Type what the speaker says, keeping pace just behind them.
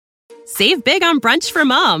Save big on brunch for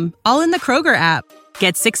mom, all in the Kroger app.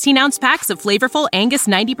 Get 16-ounce packs of flavorful Angus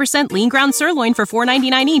 90% lean ground sirloin for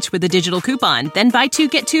 $4.99 each with a digital coupon. Then buy 2,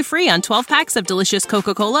 get 2 free on 12 packs of delicious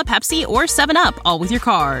Coca-Cola, Pepsi, or 7-Up, all with your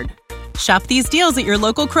card. Shop these deals at your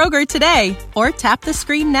local Kroger today, or tap the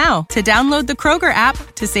screen now to download the Kroger app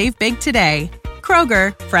to save big today.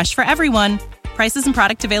 Kroger, fresh for everyone. Prices and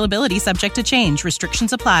product availability subject to change.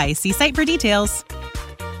 Restrictions apply. See site for details.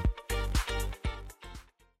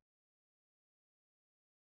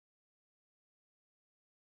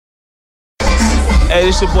 Hey,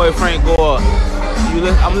 this your boy Frank Gore.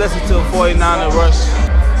 I'm listening to 49er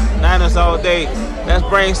Rush. Niners all day. Let's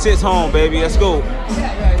bring 6 home, baby. Let's go.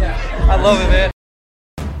 Yeah. I love it, man.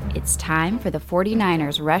 It's time for the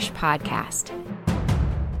 49ers Rush podcast.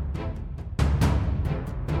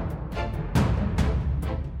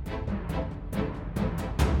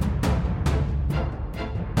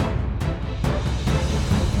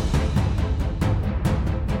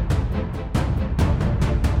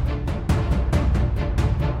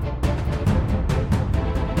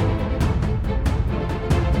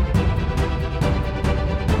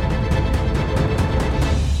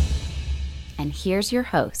 Here's your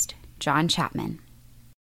host, John Chapman.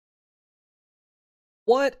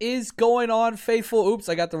 What is going on, faithful? Oops,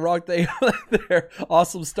 I got the wrong thing there.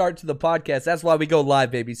 Awesome start to the podcast. That's why we go live,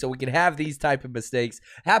 baby, so we can have these type of mistakes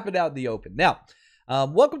happen out in the open. Now,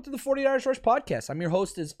 welcome to the 49ers Rush podcast. I'm your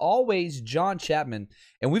host, as always, John Chapman,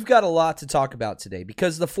 and we've got a lot to talk about today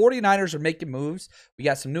because the 49ers are making moves. We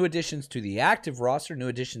got some new additions to the active roster, new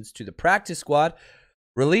additions to the practice squad.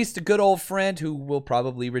 Released a good old friend who will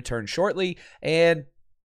probably return shortly. And,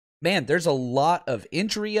 man, there's a lot of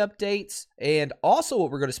injury updates and also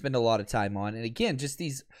what we're going to spend a lot of time on. And, again, just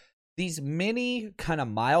these mini kind of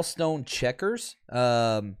milestone checkers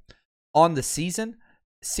on the season,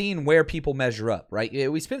 seeing where people measure up,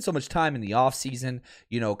 right? We spend so much time in the offseason,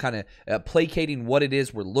 kind of placating what it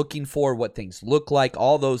is we're looking for, what things look like,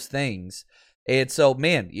 all those things. And so,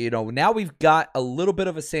 man, now we've got a little bit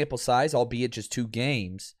of a sample size, albeit just 2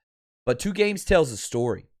 games. But 2 games tells a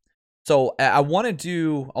story. So I want to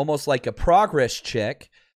do almost like a progress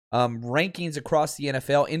check, rankings across the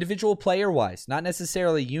NFL, individual player-wise, not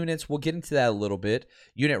necessarily units. We'll get into that a little bit,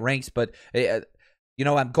 unit ranks. But,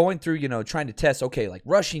 I'm going through, trying to test, okay, like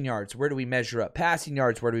rushing yards, where do we measure up? Passing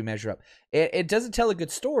yards, where do we measure up? It doesn't tell a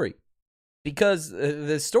good story because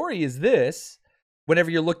the story is this.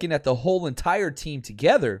 Whenever you're looking at the whole entire team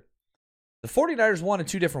together, the 49ers won in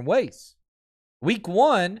 2 different ways. Week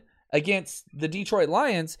 1 against the Detroit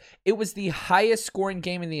Lions, it was the highest scoring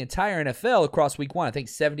game in the entire NFL across week 1. I think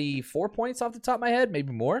 74 points off the top of my head,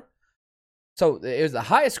 maybe more. So it was the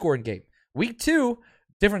highest scoring game. Week 2,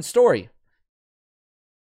 different story.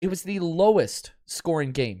 It was the lowest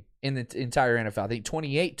scoring game in the entire NFL. I think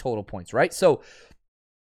 28 total points, right? So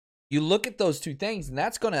you look at those 2 things, and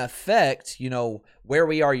that's going to affect, where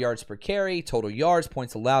we are yards per carry, total yards,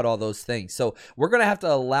 points allowed, all those things. So we're going to have to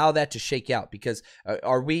allow that to shake out because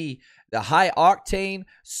are we the high octane,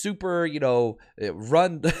 super,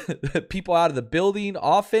 run people out of the building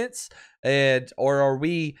offense, or are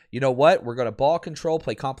we, we're going to ball control,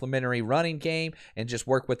 play complementary running game, and just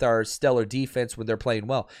work with our stellar defense when they're playing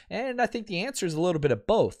well? And I think the answer is a little bit of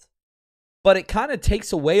both. But it kind of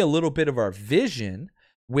takes away a little bit of our vision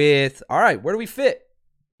with, all right, where do we fit?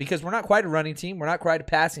 Because we're not quite a running team. We're not quite a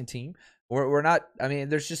passing team. We're not,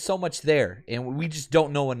 there's just so much there, and we just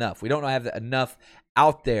don't know enough. We don't have enough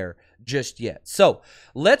out there just yet. So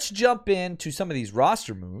let's jump into some of these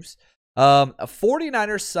roster moves. A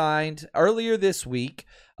 49ers signed earlier this week,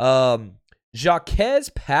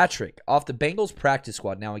 Jaquez Patrick off the Bengals practice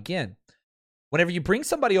squad. Now, again, whenever you bring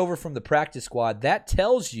somebody over from the practice squad, that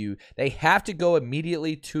tells you they have to go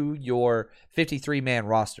immediately to your 53-man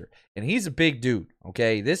roster. And he's a big dude,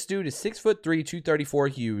 okay? This dude is 6'3", 234,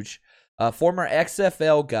 huge. Former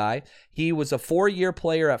XFL guy. He was a 4-year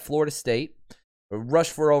player at Florida State.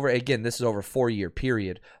 Rushed for over, again, this is over a 4-year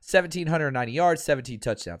period. 1,790 yards, 17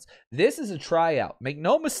 touchdowns. This is a tryout. Make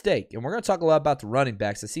no mistake, and we're going to talk a lot about the running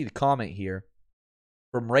backs. I see the comment here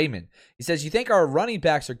from Raymond. He says, you think our running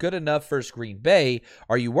backs are good enough versus Green Bay?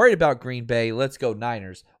 Are you worried about Green Bay? Let's go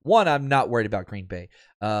Niners. One, I'm not worried about Green Bay.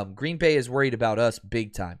 Green Bay is worried about us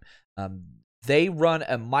big time. They run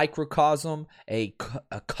a microcosm, a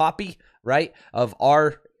copy, right, of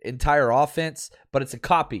our entire offense, but it's a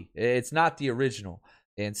copy. It's not the original.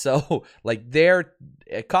 And so, like, they're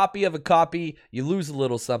a copy of a copy. You lose a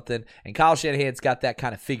little something, and Kyle Shanahan's got that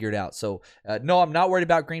kind of figured out. So, no, I'm not worried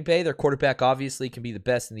about Green Bay. Their quarterback obviously can be the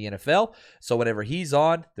best in the NFL. So, whenever he's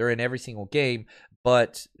on, they're in every single game.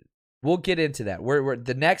 But we'll get into that. We're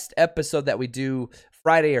the next episode that we do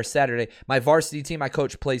Friday or Saturday. My varsity team I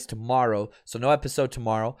coach plays tomorrow, so no episode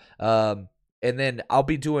tomorrow. And then I'll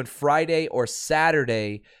be doing Friday or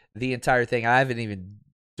Saturday the entire thing. I haven't even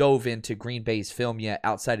dove into Green Bay's film yet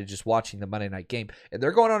outside of just watching the Monday night game. And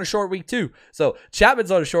they're going on a short week too. So Chapman's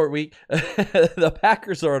on a short week. The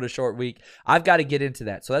Packers are on a short week. I've got to get into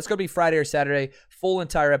that. So that's going to be Friday or Saturday. Full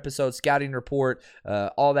entire episode, scouting report,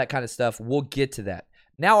 all that kind of stuff. We'll get to that.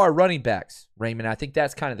 Now our running backs, Raymond, I think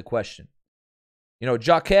that's kind of the question. You know,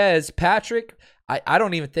 Jaquez Patrick, I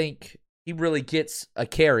don't even think he really gets a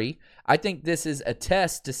carry. I think this is a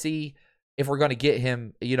test to see if we're going to get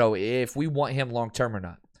him, you know, if we want him long-term or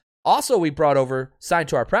not. Also, we brought over, signed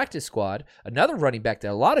to our practice squad, another running back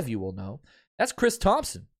that a lot of you will know. That's Chris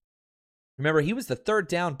Thompson. Remember, he was the third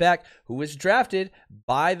down back who was drafted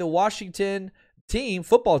by the Washington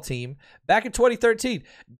football team, back in 2013.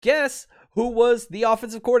 Guess who was the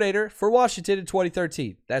offensive coordinator for Washington in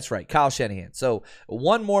 2013? That's right, Kyle Shanahan. So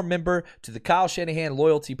one more member to the Kyle Shanahan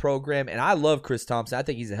loyalty program, and I love Chris Thompson. I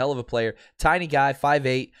think he's a hell of a player. Tiny guy,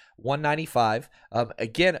 5'8", 195.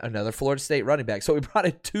 Again, another Florida State running back. So we brought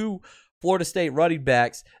in 2 Florida State running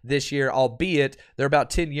backs this year, albeit they're about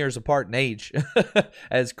 10 years apart in age,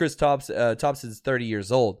 as Chris Thompson's 30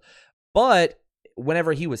 years old. But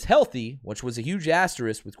whenever he was healthy, which was a huge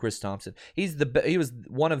asterisk with Chris Thompson, he was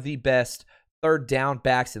one of the best third down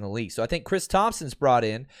backs in the league. So I think Chris Thompson's brought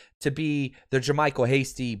in to be the Jermichael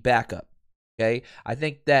Hasty backup. Okay, I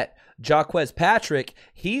think that Jaquez Patrick,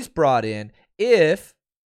 he's brought in if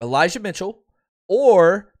Elijah Mitchell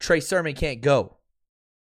or Trey Sermon can't go.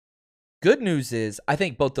 Good news is I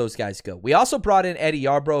think both those guys go. We also brought in Eddie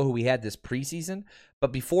Yarbrough, who we had this preseason.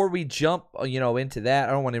 But before we jump, into that,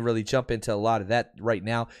 I don't want to really jump into a lot of that right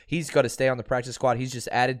now. He's got to stay on the practice squad. He's just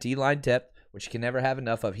added D-line depth, which you can never have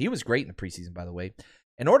enough of. He was great in the preseason, by the way.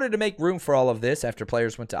 In order to make room for all of this, after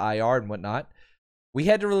players went to IR and whatnot, we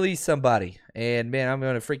had to release somebody. And, man, I'm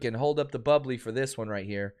going to freaking hold up the bubbly for this one right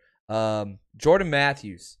here. Jordan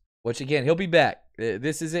Matthews, which, again, he'll be back.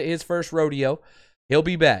 This isn't his first rodeo. He'll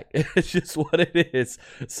be back. It's just what it is.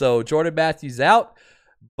 So, Jordan Matthews out.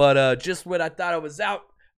 But just when I thought I was out,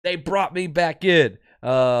 they brought me back in.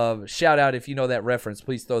 Shout out if you know that reference.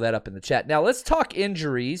 Please throw that up in the chat. Now, let's talk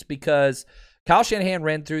injuries because Kyle Shanahan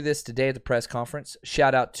ran through this today at the press conference.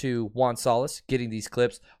 Shout out to Juan Solis getting these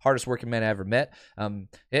clips. Hardest working man I ever met.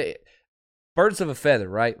 Birds of a feather,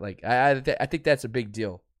 right? Like I think that's a big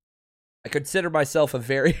deal. I consider myself a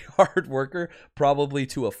very hard worker, probably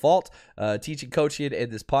to a fault, teaching, coaching,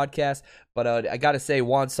 and this podcast. But I got to say,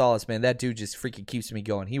 Juan Solis, man, that dude just freaking keeps me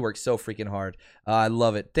going. He works so freaking hard. I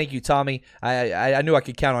love it. Thank you, Tommy. I knew I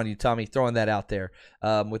could count on you, Tommy, throwing that out there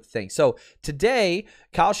with the thing. So today,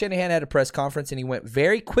 Kyle Shanahan had a press conference, and he went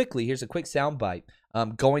very quickly. Here's a quick soundbite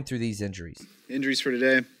going through these injuries. Injuries for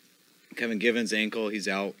today, Kevin Givens, ankle, he's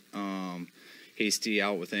out. Hasty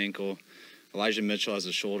out with ankle. Elijah Mitchell has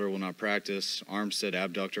a shoulder, will not practice. Armstead,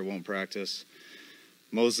 abductor, won't practice.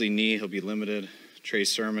 Mosley, knee, he'll be limited. Trey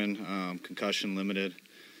Sermon, concussion, limited.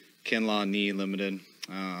 Kinlaw, knee, limited.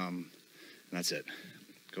 And that's it.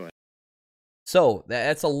 Go ahead. So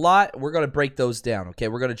that's a lot. We're going to break those down, okay?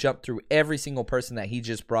 We're going to jump through every single person that he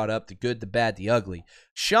just brought up, the good, the bad, the ugly.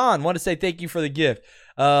 Sean, want to say thank you for the gift.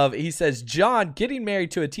 He says, John, getting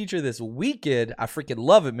married to a teacher this weekend. I freaking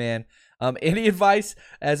love it, man. Any advice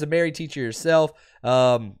as a married teacher yourself?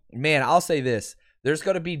 Man, I'll say this. There's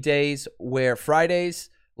going to be days where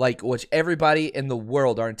Fridays, like which everybody in the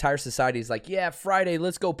world, our entire society is like, yeah, Friday,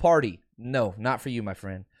 let's go party. No, not for you, my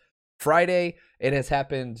friend. Friday, it has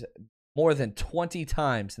happened more than 20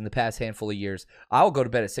 times in the past handful of years. I'll go to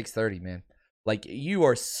bed at 6:30, man. Like, you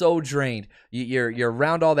are so drained. You're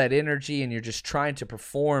around all that energy, and you're just trying to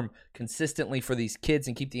perform consistently for these kids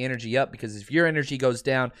and keep the energy up, because if your energy goes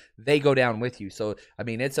down, they go down with you. So, I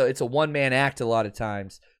mean, it's a one-man act a lot of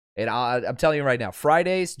times. And I'm telling you right now,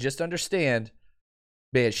 Fridays, just understand,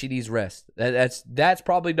 man, she needs rest. That's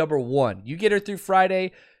probably number one. You get her through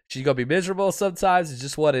Friday, she's going to be miserable sometimes. It's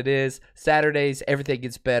just what it is. Saturdays, everything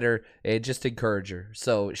gets better, and just encourage her.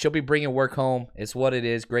 So she'll be bringing work home. It's what it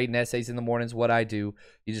is. Grading essays in the mornings, what I do.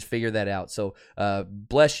 You just figure that out. So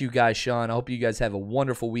bless you guys, Sean. I hope you guys have a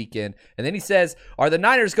wonderful weekend. And then he says, are the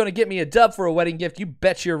Niners going to get me a dub for a wedding gift? You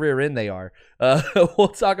bet your rear end they are. We'll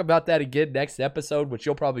talk about that again next episode, which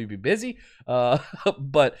you'll probably be busy.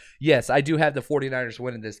 But, yes, I do have the 49ers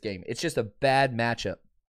winning this game. It's just a bad matchup.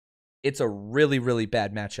 It's a really, really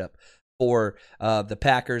bad matchup for the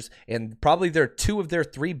Packers, and probably two of their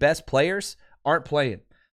three best players aren't playing.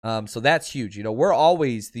 So that's huge. You know, we're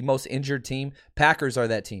always the most injured team. Packers are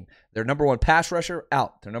that team. Their number one pass rusher,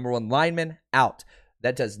 out. Their number one lineman, out.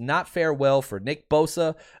 That does not fare well for Nick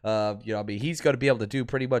Bosa. He's going to be able to do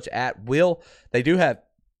pretty much at will. They do have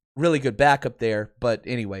really good backup there, but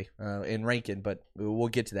anyway, in Rankin, but we'll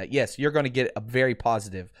get to that. Yes, you're going to get a very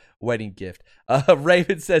positive wedding gift.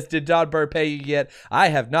 Raven says, did Don Burr pay you yet? I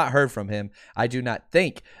have not heard from him. I do not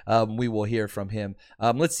think we will hear from him.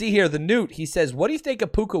 Let's see here. The Newt, he says, what do you think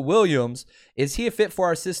of Puka Williams? Is he a fit for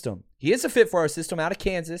our system? He is a fit for our system out of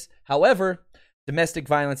Kansas. However, domestic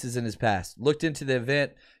violence is in his past. Looked into the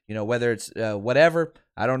event, whether it's whatever,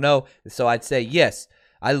 I don't know. So I'd say yes.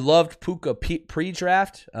 I loved Puka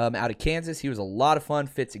pre-draft out of Kansas. He was a lot of fun,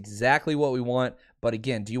 fits exactly what we want. But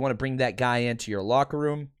again, do you want to bring that guy into your locker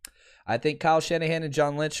room? I think Kyle Shanahan and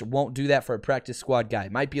John Lynch won't do that for a practice squad guy.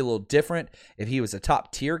 It might be a little different if he was a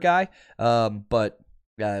top-tier guy, but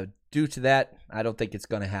due to that, I don't think it's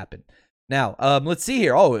going to happen. Now, let's see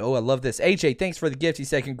here. Oh, I love this. AJ, thanks for the gift. He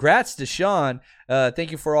said, congrats to Sean.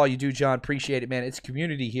 Thank you for all you do, John. Appreciate it, man. It's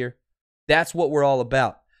community here. That's what we're all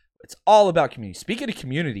about. It's all about community. Speaking of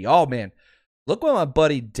community, oh, man, look what my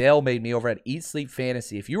buddy Dale made me over at Eat Sleep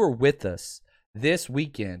Fantasy. If you were with us this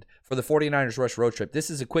weekend for the 49ers Rush Road Trip,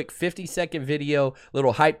 this is a quick 50-second video,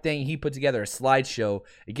 little hype thing. He put together a slideshow.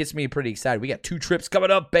 It gets me pretty excited. We got 2 trips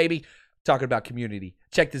coming up, baby. Talking about community.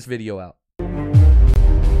 Check this video out.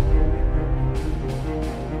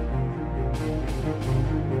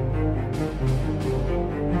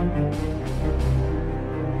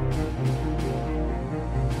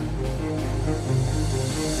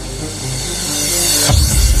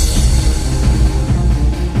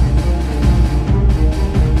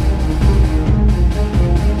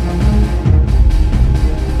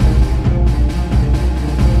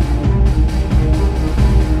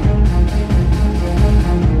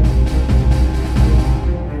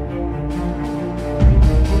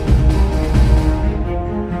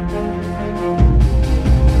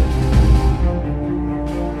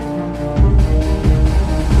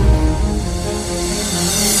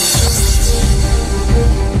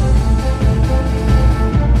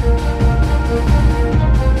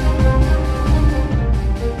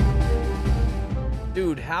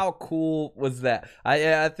 How cool was that?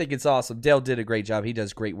 I think it's awesome. Dale did a great job. He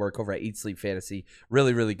does great work over at Eat Sleep Fantasy.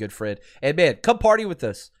 Really, really good friend. And man, come party with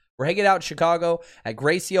us. We're hanging out in Chicago at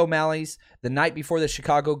Gracie O'Malley's the night before the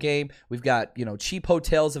Chicago game. We've got, cheap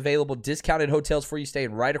hotels available, discounted hotels for you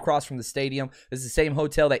staying right across from the stadium. This is the same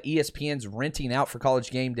hotel that ESPN's renting out for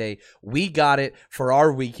College Game Day. We got it for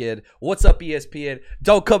our weekend. What's up, ESPN?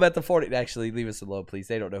 Don't come at the 40. Actually, leave us alone, please.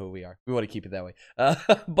 They don't know who we are. We want to keep it that way.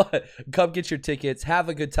 But come get your tickets. Have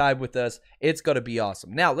a good time with us. It's going to be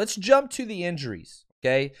awesome. Now, let's jump to the injuries,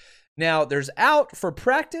 okay? Now, there's out for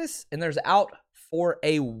practice and there's out for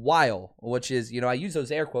a while, which is, I use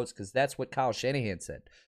those air quotes because that's what Kyle Shanahan said.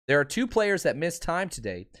 There are 2 players that missed time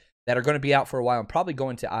today that are going to be out for a while and probably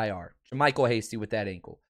going to IR. JaMycal Hasty with that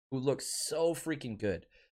ankle, who looks so freaking good.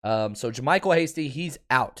 So JaMycal Hasty, he's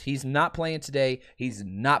out. He's not playing today. He's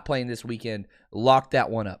not playing this weekend. Lock that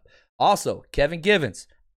one up. Also, Kevin Givens,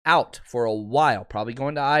 out for a while, probably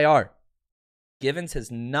going to IR. Givens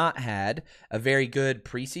has not had a very good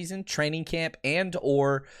preseason, training camp, and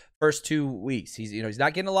or first 2 weeks. He's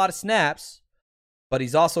not getting a lot of snaps, but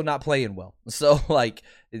he's also not playing well. So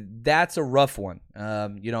that's a rough one.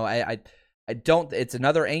 I don't. It's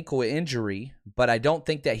another ankle injury, but I don't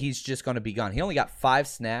think that he's just going to be gone. He only got 5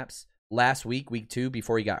 snaps last week, week 2,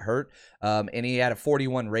 before he got hurt, and he had a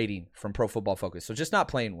 41 rating from Pro Football Focus. So just not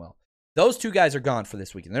playing well. Those 2 guys are gone for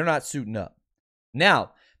this weekend. They're not suiting up.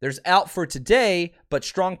 Now, there's out for today, but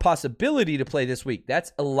strong possibility to play this week.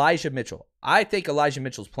 That's Elijah Mitchell. I think Elijah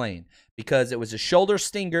Mitchell's playing because it was a shoulder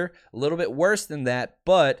stinger, a little bit worse than that,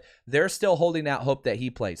 but they're still holding out hope that he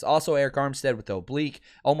plays. Also, Eric Armstead with the oblique,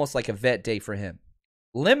 almost like a vet day for him.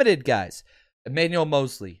 Limited guys. Emmanuel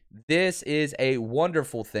Mosley. This is a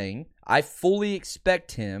wonderful thing. I fully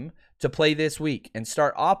expect him to play this week and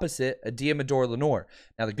start opposite Diamador Lenore.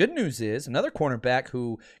 Now, the good news is another cornerback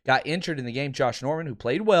who got injured in the game, Josh Norman, who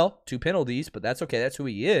played well, 2 penalties, but that's okay. That's who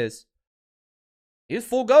he is. He was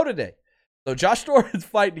full go today. So Josh Norman's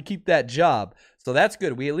fighting to keep that job. So that's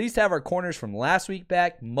good. We at least have our corners from last week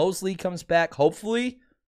back. Mosley comes back. Hopefully,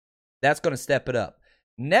 that's going to step it up.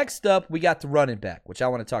 Next up, we got the running back, which I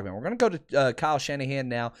want to talk about. We're going to go to Kyle Shanahan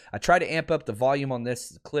now. I try to amp up the volume on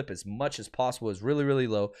this clip as much as possible. It's really, really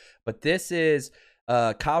low. But this is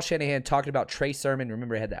Kyle Shanahan talking about Trey Sermon.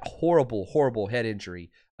 Remember, he had that horrible, horrible head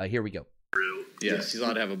injury. Here we go. Yes, he's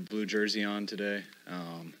allowed to have a blue jersey on today.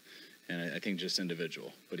 And I think just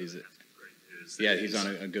individual. But he's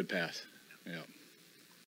on a good path. Yeah.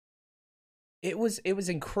 It was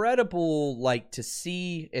incredible, like, to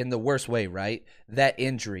see in the worst way, right? That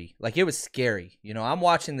injury. Like, it was scary. You know, I'm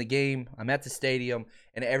watching the game, I'm at the stadium,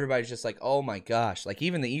 and everybody's just like, oh my gosh. Like,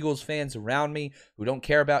 even the Eagles fans around me who don't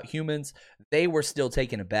care about humans, they were still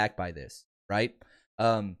taken aback by this, right?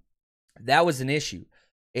 That was an issue.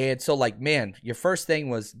 And so, like, man, your first thing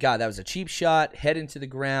was, God, that was a cheap shot, head into the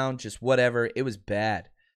ground, just whatever. It was bad.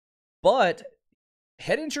 But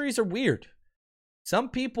head injuries are weird. Some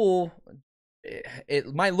people,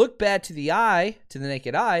 it might look bad to the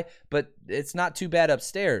naked eye, but it's not too bad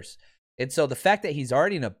upstairs. And so the fact that he's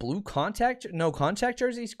already in a blue no contact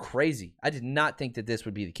jersey is crazy. I did not think that this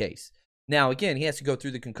would be the case. Now, again, he has to go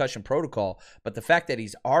through the concussion protocol, but the fact that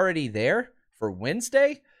he's already there for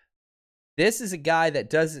Wednesday, this is a guy that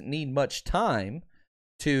doesn't need much time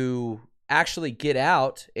to actually get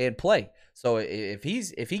out and play. So if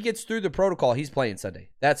he gets through the protocol, he's playing Sunday.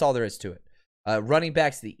 That's all there is to it. Running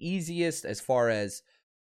back's the easiest as far as,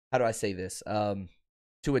 how do I say this?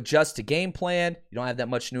 To adjust to game plan. You don't have that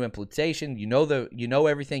much new implementation. You know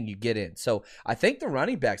everything, you get in. So I think the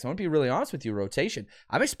running backs, I'm going to be really honest with you, rotation.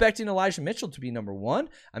 I'm expecting Elijah Mitchell to be number 1.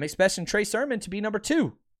 I'm expecting Trey Sermon to be number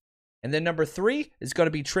 2. And then number 3 is going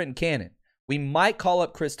to be Trenton Cannon. We might call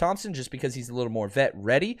up Chris Thompson just because he's a little more vet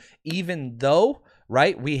ready, even though,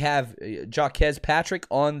 right, we have Jaquez Patrick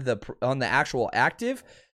on the actual active.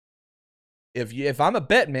 If I'm a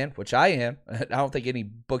bet man, which I am, I don't think any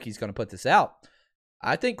bookie's going to put this out.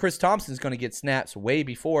 I think Chris Thompson's going to get snaps way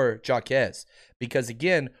before Jaquez because,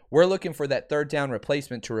 again, we're looking for that third down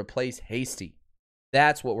replacement to replace Hasty.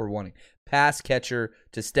 That's what we're wanting. Pass catcher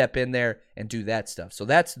to step in there and do that stuff. So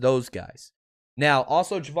that's those guys. Now,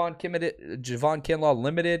 also Javon Kinlaw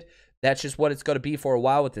limited. That's just what it's going to be for a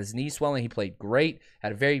while with his knee swelling. He played great.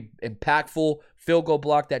 Had a very impactful field goal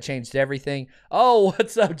block that changed everything. Oh,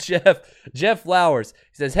 what's up, Jeff? Jeff Flowers.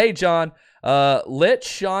 He says, hey, John, let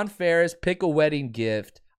Sean Ferris pick a wedding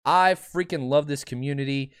gift. I freaking love this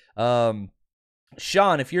community. Sean,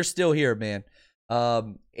 if you're still here, man,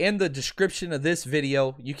 in the description of this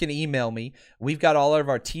video, you can email me. We've got all of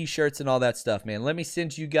our t-shirts and all that stuff, man. Let me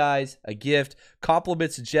send you guys a gift.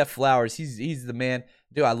 Compliments to Jeff Flowers. He's the man.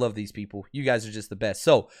 Dude, I love these people. You guys are just the best.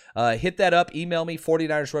 So hit that up. Email me,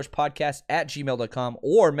 49ersrushpodcast@gmail.com,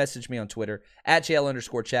 or message me on Twitter,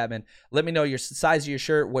 @JL_Chapman. Let me know your size of your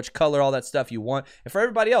shirt, which color, all that stuff you want. And for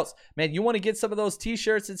everybody else, man, you want to get some of those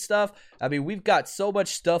t-shirts and stuff? I mean, we've got so much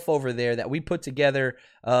stuff over there that we put together,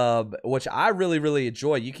 which I really, really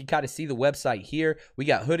enjoy. You can kind of see the website here. We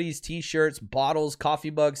got hoodies, t-shirts, bottles,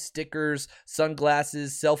 coffee mugs, stickers,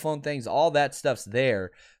 sunglasses, cell phone things, all that stuff's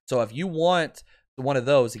there. So if you want one of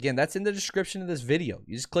those, again, that's in the description of this video.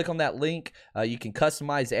 You just click on that link. You can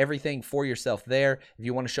customize everything for yourself there. If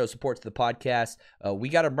you want to show support to the podcast, we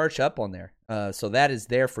got our merch up on there. So that is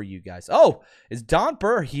there for you guys. Oh, is Don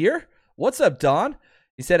Burr here? What's up, Don?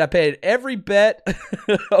 He said, I paid every bet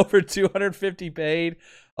over 250 paid.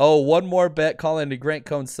 Oh, one more bet calling to Grant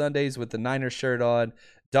Cohn Sundays with the Niners shirt on.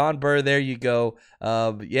 Don Burr, there you go.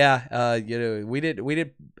 We did.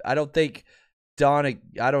 I don't think Don,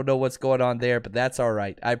 I don't know what's going on there, but that's all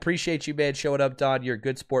right. I appreciate you, man, showing up, Don. You're a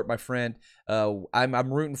good sport, my friend.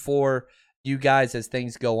 I'm rooting for you guys as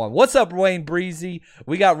things go on. What's up, Wayne Breezy?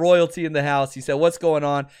 We got royalty in the house. He said, what's going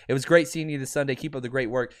on? It was great seeing you this Sunday. Keep up the great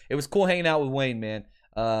work. It was cool hanging out with Wayne, man.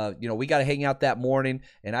 We got to hang out that morning,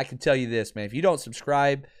 and I can tell you this, man. If you don't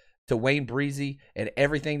subscribe to Wayne Breezy and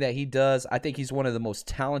everything that he does, I think he's one of the most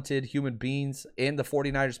talented human beings in the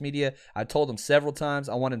 49ers media. I told him several times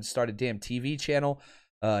I want him to start a damn TV channel.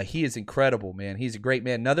 He is incredible, man. He's a great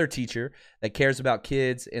man. Another teacher that cares about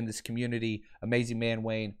kids in this community. Amazing man,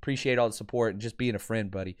 Wayne. Appreciate all the support and just being a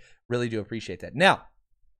friend, buddy. Really do appreciate that. Now,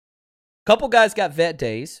 a couple guys got vet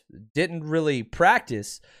days. Didn't really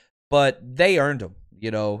practice, but they earned them,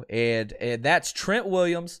 and that's Trent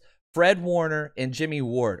Williams, Fred Warner, and Jimmy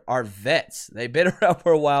Ward are vets. They've been around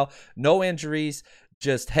for a while. No injuries.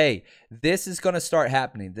 Just, hey, this is going to start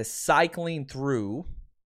happening. The cycling through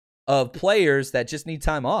of players that just need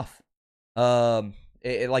time off.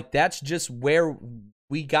 That's just where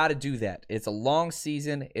we got to do that. It's a long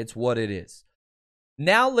season. It's what it is.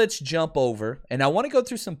 Now let's jump over, and I want to go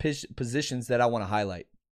through some positions that I want to highlight.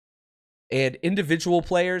 And individual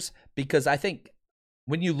players, because I think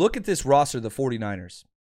when you look at this roster, the 49ers,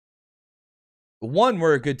 one,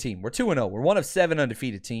 we're a good team. We're 2-0. We're one of 7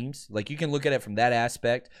 undefeated teams. Like, you can look at it from that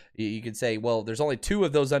aspect. You can say, well, there's only 2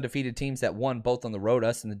 of those undefeated teams that won both on the road,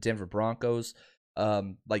 us and the Denver Broncos.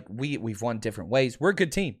 We've won different ways. We're a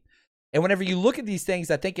good team. And whenever you look at these things,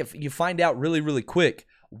 I think if you find out really, really quick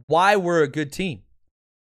why we're a good team.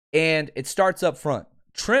 And it starts up front.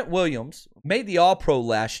 Trent Williams made the All-Pro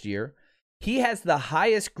last year. He has the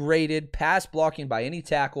highest graded pass blocking by any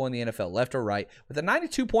tackle in the NFL, left or right, with a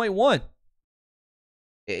 92.1.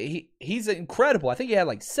 He's incredible. I think he had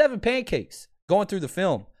like 7 pancakes going through the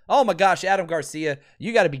film. Oh my gosh, Adam Garcia,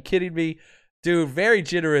 you got to be kidding me. Dude, very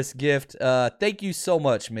generous gift. Thank you so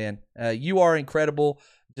much, man. You are incredible.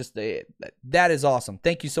 Just that is awesome.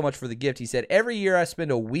 Thank you so much for the gift. He said, every year I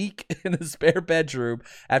spend a week in the spare bedroom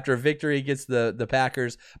after a victory against the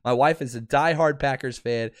Packers. My wife is a diehard Packers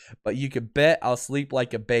fan, but you can bet I'll sleep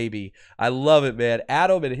like a baby. I love it, man.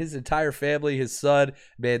 Adam and his entire family, his son,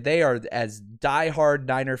 man, they are as diehard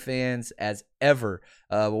Niner fans as ever.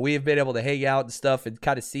 We have been able to hang out and stuff and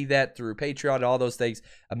kind of see that through Patreon and all those things.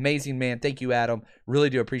 Amazing, man. Thank you, Adam. Really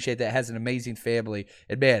do appreciate that. Has an amazing family.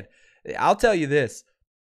 And, man, I'll tell you this.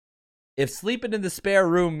 If sleeping in the spare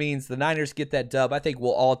room means the Niners get that dub, I think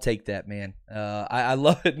we'll all take that, man. I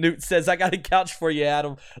love it. Newt says, I got a couch for you,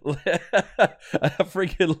 Adam. I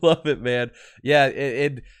freaking love it, man. Yeah,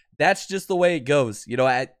 that's just the way it goes. You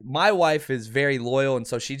know, my wife is very loyal, and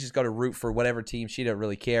so she's just going to root for whatever team. She doesn't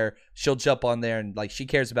really care. She'll jump on there, and like she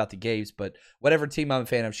cares about the games, but whatever team I'm a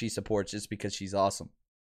fan of, she supports just because she's awesome.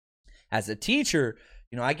 As a teacher,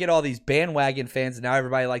 you know, I get all these bandwagon fans, and now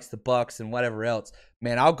everybody likes the Bucks and whatever else.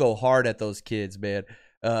 Man, I'll go hard at those kids, man.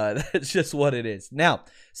 That's just what it is. Now,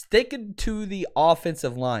 sticking to the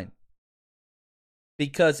offensive line,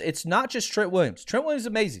 because it's not just Trent Williams. Trent Williams is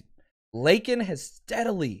amazing. Laken has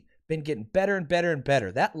steadily been getting better and better and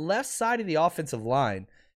better. That left side of the offensive line,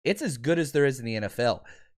 it's as good as there is in the NFL.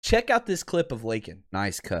 Check out this clip of Laken.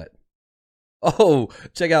 Nice cut. Oh,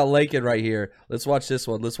 check out Laken right here. Let's watch this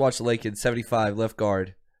one. Let's watch Laken, 75, left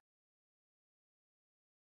guard.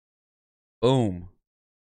 Boom.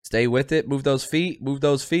 Stay with it. Move those feet. Move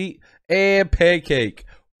those feet. And pancake.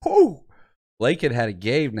 Whoo. Laken had a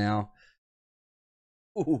game now.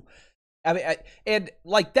 Ooh. I mean, and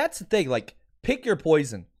like that's the thing. Like, pick your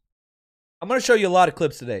poison. I'm going to show you a lot of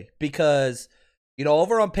clips today because, you know,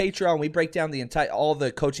 over on Patreon, we break down all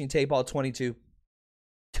the coaching tape, all 22.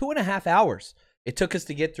 2.5 hours it took us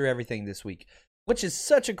to get through everything this week, which is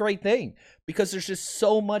such a great thing because there's just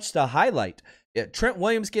so much to highlight. Yeah, Trent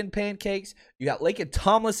Williams getting pancakes. You got Laken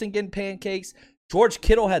Tomlinson getting pancakes. George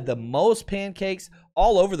Kittle had the most pancakes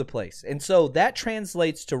all over the place. And so that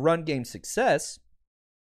translates to run game success.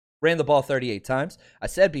 Ran the ball 38 times. I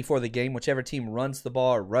said before the game, whichever team runs the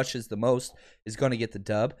ball or rushes the most is going to get the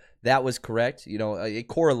dub. That was correct. You know, it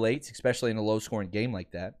correlates, especially in a low-scoring game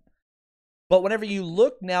like that. But whenever you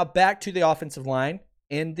look now back to the offensive line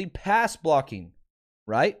and the pass blocking,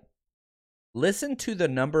 right? Listen to the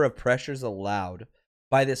number of pressures allowed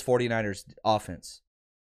by this 49ers offense.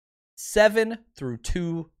 7 through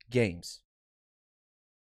 2 games.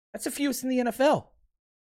 That's the fewest in the NFL.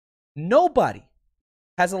 Nobody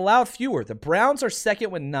has allowed fewer. The Browns are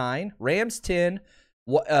second with 9, Rams 10,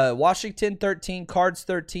 Washington 13, Cards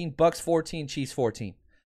 13, Bucks 14, Chiefs 14.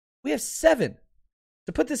 We have 7.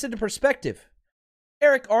 To put this into perspective,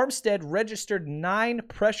 Eric Armstead registered 9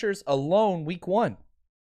 pressures alone week 1.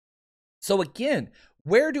 So again,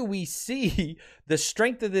 where do we see the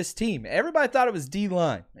strength of this team? Everybody thought it was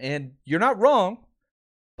D-line, and you're not wrong,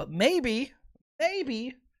 but maybe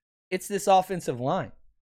it's this offensive line.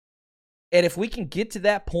 And if we can get to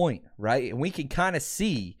that point, right, and we can kind of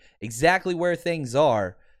see exactly where things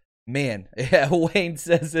are, man, Wayne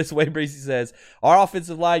says this. Wayne Breesy says, our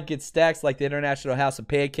offensive line gets stacks like the International House of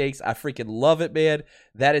Pancakes. I freaking love it, man.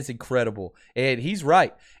 That is incredible. And he's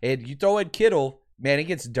right. And you throw in Kittle, man, it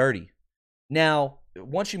gets dirty. Now,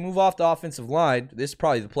 once you move off the offensive line, this is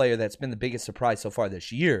probably the player that's been the biggest surprise so far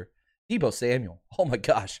this year, Deebo Samuel. Oh, my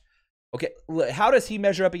gosh. Okay, how does he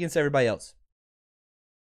measure up against everybody else?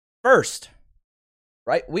 First,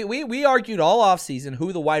 right, we argued all offseason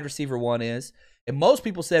who the wide receiver one is. And most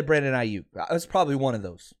people said Brandon Ayuk. I was probably one of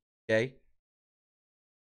those, okay?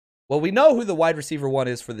 Well, we know who the wide receiver one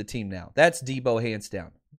is for the team now. That's Deebo, hands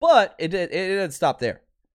down. But it didn't stop there.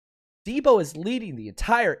 Deebo is leading the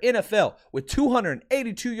entire NFL with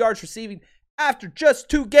 282 yards receiving after just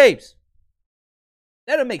 2 games.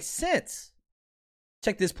 That doesn't make sense.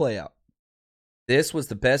 Check this play out. This was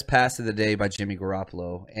the best pass of the day by Jimmy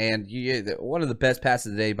Garoppolo. And one of the best passes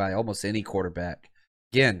of the day by almost any quarterback.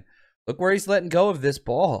 Again, look where he's letting go of this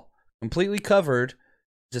ball. Completely covered.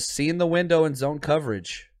 Just seeing the window in zone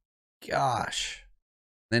coverage. Gosh.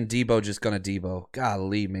 Then Deebo just gonna Deebo.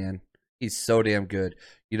 Golly, man. He's so damn good.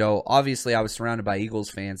 You know, obviously I was surrounded by Eagles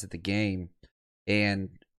fans at the game. And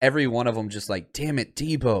every one of them just like, damn it,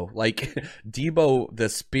 Deebo. Like, Deebo, the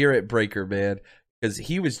spirit breaker, man. Because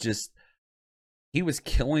he was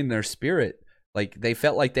killing their spirit. Like, they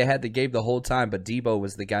felt like they had the game the whole time, but Debo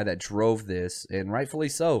was the guy that drove this, and rightfully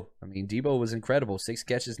so. I mean, Debo was incredible. 6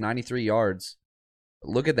 catches, 93 yards.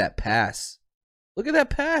 Look at that pass. Look at that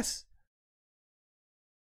pass.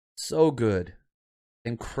 So good.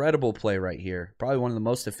 Incredible play right here. Probably one of the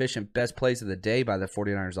most efficient, best plays of the day by the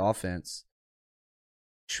 49ers offense.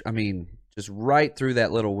 I mean, just right through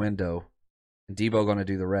that little window. And Debo going to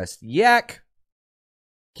do the rest. Yak!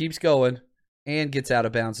 Keeps going and gets out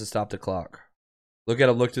of bounds to stop the clock. Look at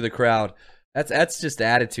him look to the crowd. That's just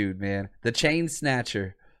attitude, man. The chain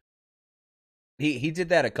snatcher. He did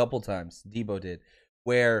that a couple times. Debo did.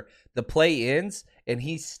 Where the play ends and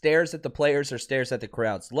he stares at the players or stares at the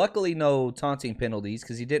crowds. Luckily, no taunting penalties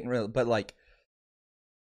because he didn't really. But, like,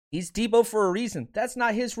 he's Debo for a reason. That's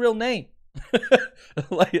not his real name.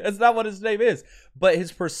 Like, that's not what his name is. But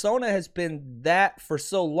his persona has been that for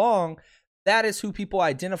so long. That is who people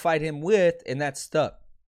identified him with, and that stuck.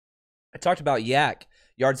 I talked about Yak,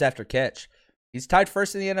 yards after catch. He's tied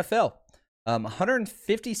first in the NFL.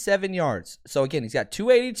 157 yards. So, again, he's got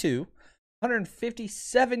 282,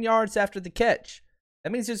 157 yards after the catch.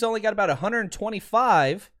 That means he's only got about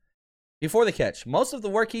 125 before the catch. Most of the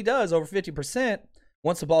work he does, over 50%,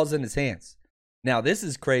 once the ball's in his hands. Now, this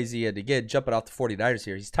is crazy, and again, jumping off the 49ers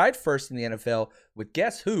here. He's tied first in the NFL with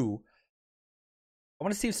guess who? I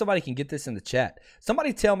want to see if somebody can get this in the chat.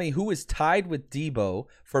 Somebody tell me who is tied with Debo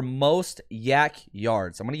for most Yak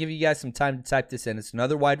yards. I'm going to give you guys some time to type this in. It's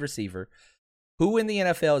another wide receiver. Who in the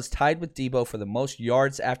NFL is tied with Debo for the most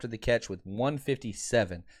yards after the catch with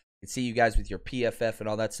 157? I can see you guys with your PFF and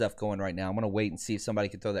all that stuff going right now. I'm going to wait and see if somebody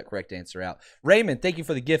can throw that correct answer out. Raymond, thank you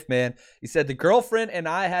for the gift, man. He said, the girlfriend and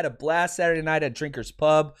I had a blast Saturday night at Drinker's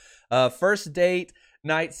Pub. First date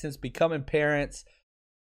night since becoming parents.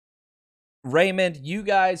 Raymond, you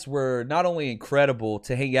guys were not only incredible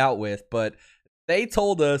to hang out with, but they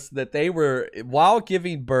told us that they were, while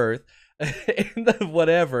giving birth, in the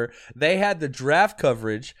whatever, they had the draft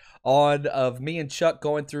coverage on of me and Chuck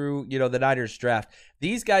going through, the Niners draft.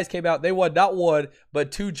 These guys came out, they won not one,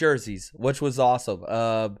 but 2 jerseys, which was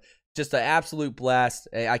awesome. Just an absolute blast.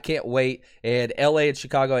 I can't wait. And LA and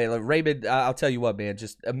Chicago, Raymond, I'll tell you what, man,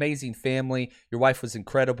 just amazing family. Your wife was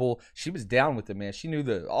incredible. She was down with it, man. She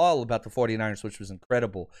knew all about the 49ers, which was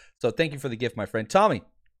incredible. So thank you for the gift, my friend. Tommy,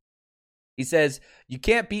 he says, you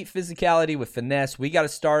can't beat physicality with finesse. We got to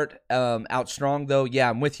start out strong, though. Yeah,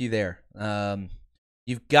 I'm with you there.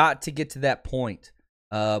 You've got to get to that point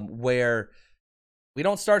where we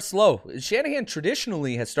don't start slow. Shanahan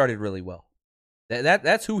traditionally has started really well.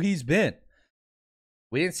 That's who he's been.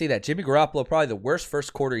 We didn't see that. Jimmy Garoppolo, probably the worst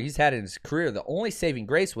first quarter he's had in his career. The only saving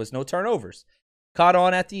grace was no turnovers. Caught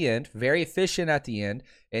on at the end, very efficient at the end.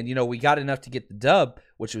 And, we got enough to get the dub,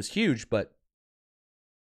 which was huge. But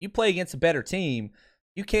you play against a better team,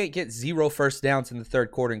 you can't get 0 first downs in the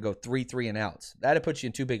third quarter and go 3 and outs. That'd put you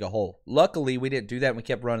in too big a hole. Luckily, we didn't do that and we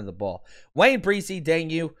kept running the ball. Wayne Breezy, dang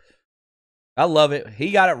you. I love it.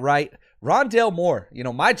 He got it right. Rondale Moore,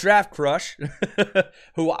 my draft crush,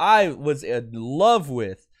 who I was in love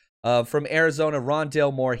with from Arizona,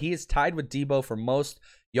 Rondale Moore. He is tied with Debo for most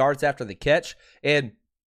yards after the catch. And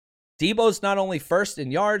Debo's not only first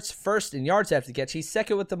in yards after the catch, he's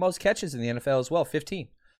second with the most catches in the NFL as well, 15.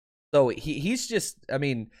 So he's just,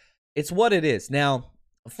 it's what it is. Now,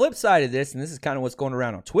 the flip side of this, and this is kind of what's going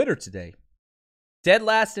around on Twitter today, dead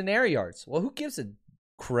last in air yards. Well, who gives a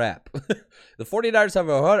crap? The 49ers have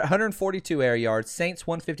 142 air yards, Saints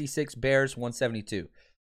 156, Bears 172.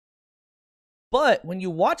 But when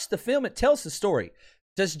you watch the film, it tells the story.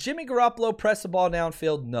 Does Jimmy Garoppolo press the ball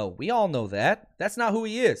downfield? No. We all know that. That's not who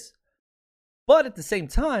he is. But at the same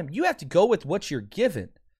time, you have to go with what you're given.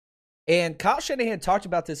 And Kyle Shanahan talked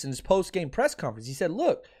about this in his post-game press conference. He said,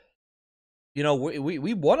 look, we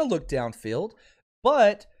want to look downfield,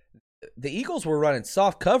 but the Eagles were running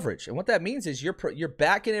soft coverage. And what that means is you're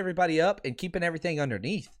backing everybody up and keeping everything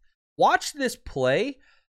underneath. Watch this play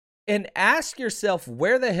and ask yourself,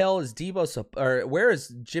 where the hell is where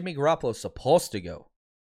is Jimmy Garoppolo supposed to go?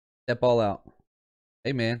 That ball out.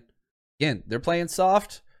 Hey, man. Again, they're playing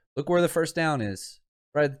soft. Look where the first down is.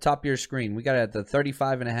 Right at the top of your screen. We got it at the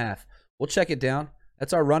 35.5. We'll check it down.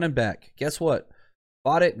 That's our running back. Guess what?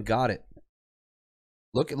 Bought it and got it.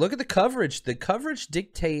 Look at the coverage. The coverage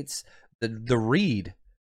dictates the read.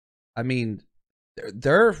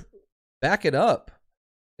 They're back it up.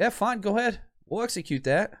 Yeah, fine. Go ahead. We'll execute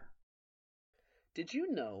that. Did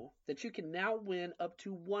you know that you can now win up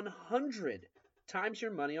to 100 times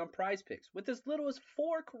your money on Prize Picks with as little as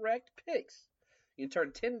 4 correct picks? You can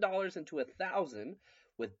turn $10 into $1,000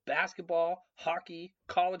 with basketball, hockey,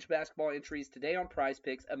 college basketball entries today on Prize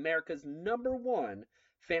Picks, America's #1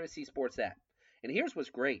 fantasy sports app. And here's what's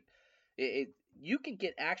great. You can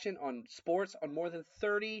get action on sports on more than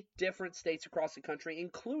 30 different states across the country,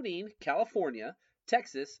 including California,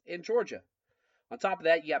 Texas, and Georgia. On top of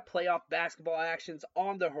that, you got playoff basketball actions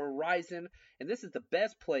on the horizon, and this is the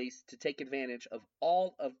best place to take advantage of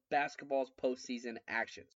all of basketball's postseason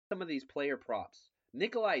actions. Some of these player props.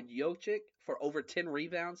 Nikolai Jokic for over 10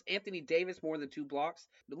 rebounds, Anthony Davis more than 2 blocks,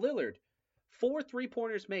 Lillard 4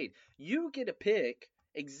 3-pointers made. You get to pick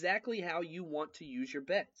exactly how you want to use your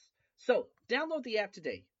bets. So, download the app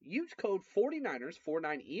today. Use code 49ers,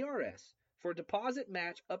 49ERS, for a deposit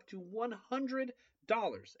match up to $100.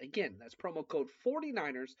 Again, that's promo code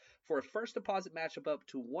 49ers for a first deposit match up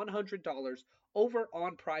to $100 over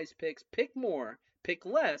on Prize Picks. Pick more, pick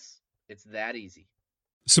less. It's that easy.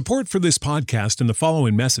 Support for this podcast and the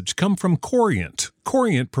following message come from Corient.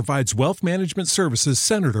 Corient provides wealth management services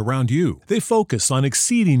centered around you. They focus on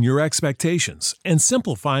exceeding your expectations and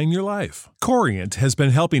simplifying your life. Corient has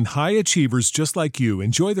been helping high achievers just like you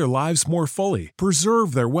enjoy their lives more fully,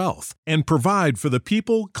 preserve their wealth, and provide for the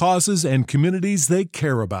people, causes, and communities they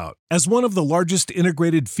care about. As one of the largest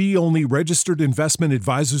integrated fee-only registered investment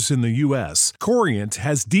advisors in the U.S., Corient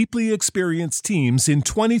has deeply experienced teams in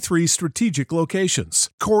 23 strategic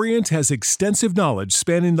locations. Corient has extensive knowledge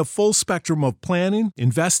spanning the full spectrum of planning,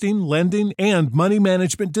 investing, lending, and money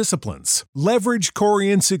management disciplines. Leverage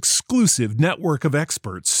Corient's exclusive network of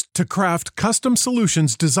experts to craft custom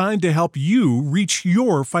solutions designed to help you reach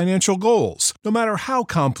your financial goals, no matter how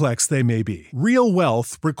complex they may be. Real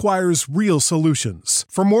wealth requires real solutions.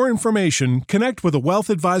 For more information, connect with a wealth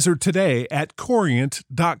advisor today at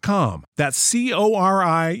Corient.com. That's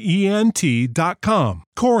Corient.com.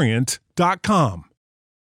 Corient.com.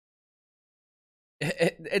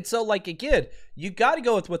 And so, like, again, you got to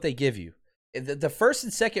go with what they give you. The first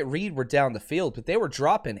and second read were down the field, but they were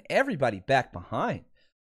dropping everybody back behind.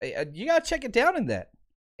 You got to check it down in that.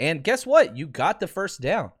 And guess what? You got the first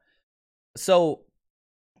down. So,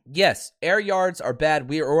 yes, air yards are bad.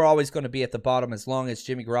 We're always going to be at the bottom as long as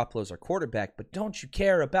Jimmy Garoppolo is our quarterback. But don't you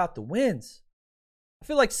care about the wins? I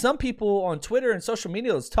feel like some people on Twitter and social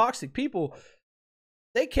media, those toxic people,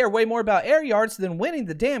 they care way more about air yards than winning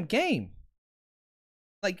the damn game.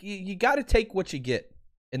 Like, you got to take what you get.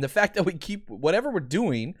 And the fact that we keep whatever we're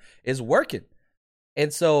doing is working.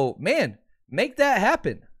 And so, man, make that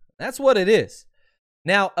happen. That's what it is.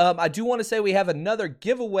 Now, I do want to say we have another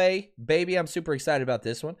giveaway. Baby, I'm super excited about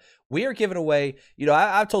this one. We are giving away,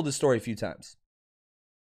 I've told this story a few times.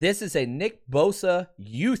 This is a Nick Bosa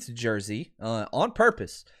youth jersey on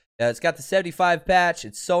purpose. It's got the 75 patch.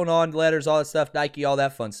 It's sewn on letters, all that stuff, Nike, all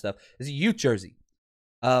that fun stuff. It's a youth jersey.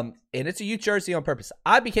 And it's a youth jersey on purpose.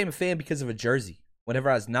 I became a fan because of a jersey.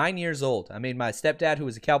 Whenever I was 9 years old, I made my stepdad, who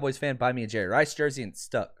was a Cowboys fan, buy me a Jerry Rice jersey, and it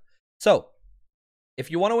stuck. So,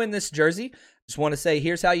 if you want to win this jersey, just want to say,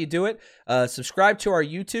 here's how you do it. Subscribe to our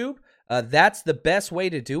YouTube. That's the best way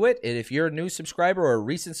to do it. And if you're a new subscriber or a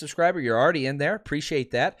recent subscriber, you're already in there.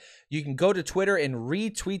 Appreciate that. You can go to Twitter and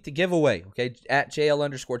retweet the giveaway, okay? At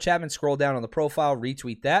JL_Chapman. Scroll down on the profile,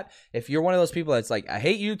 retweet that. If you're one of those people that's like, I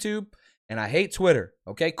hate YouTube and I hate Twitter,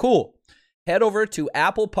 okay, cool. Head over to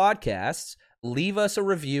Apple Podcasts, leave us a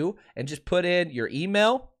review, and just put in your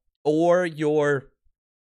email or your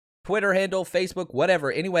Twitter handle, Facebook,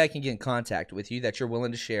 whatever, any way I can get in contact with you that you're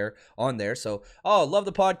willing to share on there. So, love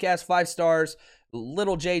the podcast, 5 stars,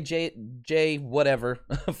 little J, whatever,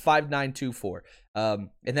 5924. And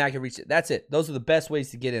then I can reach it. That's it. Those are the best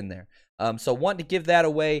ways to get in there. So wanting to give that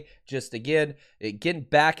away, just again, getting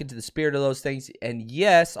back into the spirit of those things. And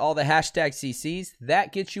yes, all the hashtag CCs,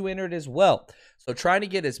 that gets you entered as well. So trying to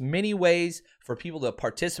get as many ways for people to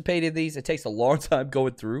participate in these. It takes a long time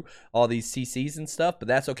going through all these CCs and stuff, but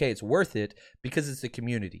that's okay. It's worth it because it's the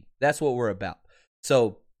community. That's what we're about.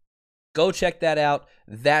 So go check that out.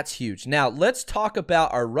 That's huge. Now let's talk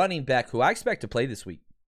about our running back who I expect to play this week.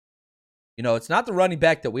 It's not the running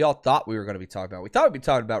back that we all thought we were going to be talking about. We thought we'd be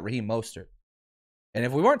talking about Raheem Mostert. And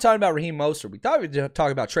if we weren't talking about Raheem Mostert, we thought we'd be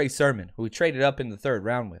talking about Trey Sermon, who we traded up in the 3rd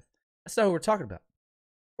round with. That's not who we're talking about.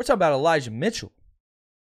 We're talking about Elijah Mitchell.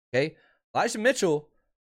 Okay? Elijah Mitchell,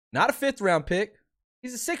 not a 5th round pick.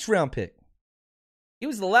 He's a 6th round pick. He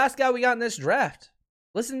was the last guy we got in this draft.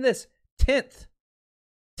 Listen to this. 10th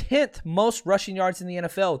most rushing yards in the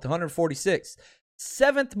NFL with 146.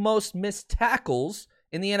 7th most missed tackles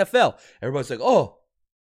in the NFL. Everybody's like, oh,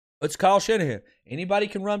 it's Kyle Shanahan. Anybody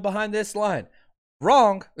can run behind this line.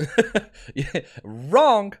 Wrong.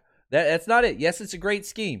 Wrong. That's not it. Yes, it's a great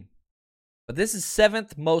scheme. But this is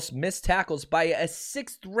 7th most missed tackles by a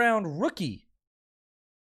 6th round rookie.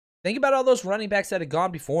 Think about all those running backs that had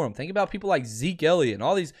gone before him. Think about people like Zeke Elliott and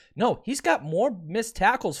all these. No, he's got more missed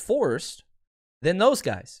tackles forced than those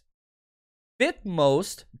guys. 5th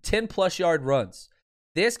most 10-plus yard runs.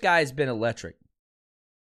 This guy's been electric.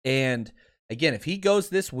 And again, if he goes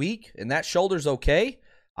this week and that shoulder's okay,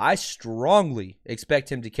 I strongly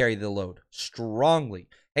expect him to carry the load. Strongly.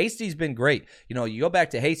 Hasty's been great. You know, you go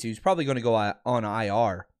back to Hasty, he's probably going to go on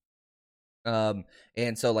IR.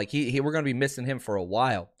 And so, like, we're going to be missing him for a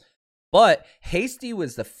while. But Hasty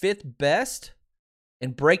was the 5th best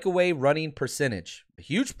in breakaway running percentage.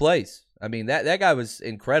 Huge plays. I mean, that guy was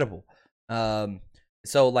incredible.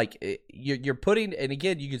 So, like, you're putting, and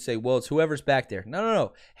again, you could say, well, it's whoever's back there.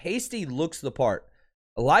 No. Hasty looks the part.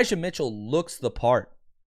 Elijah Mitchell looks the part.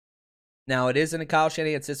 Now, it isn't a Kyle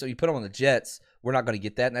Shanahan system. You put him on the Jets, we're not going to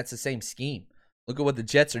get that, and that's the same scheme. Look at what the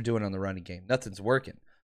Jets are doing on the running game. Nothing's working.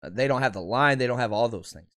 They don't have the line. They don't have all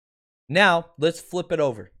those things. Now, let's flip it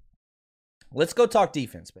over. Let's go talk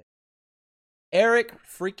defense, man. Arik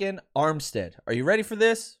freaking Armstead. Are you ready for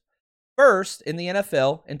this? First in the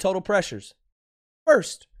NFL in total pressures.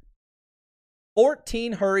 First.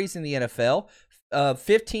 14 hurries in the NFL.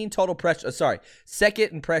 15 total pressures.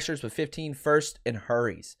 Second in pressures with 15. First in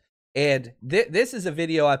hurries. And this is a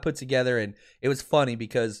video I put together, and it was funny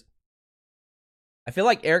because I feel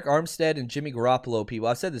like Arik Armstead and Jimmy Garoppolo people,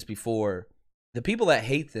 I've said this before, the people that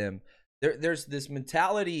hate them, there's this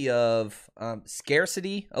mentality of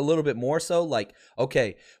scarcity a little bit more so. Like,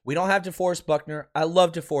 okay, we don't have DeForest Buckner. I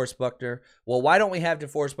love DeForest Buckner. Well, why don't we have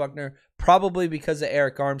DeForest Buckner? Probably because of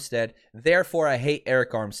Arik Armstead. Therefore, I hate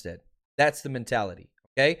Arik Armstead. That's the mentality,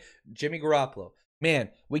 okay? Jimmy Garoppolo. Man,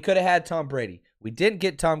 we could have had Tom Brady. We didn't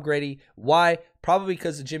get Tom Brady. Why? Probably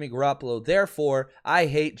because of Jimmy Garoppolo. Therefore, I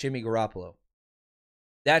hate Jimmy Garoppolo.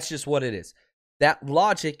 That's just what it is. That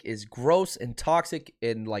logic is gross and toxic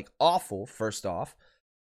and, like, awful, first off.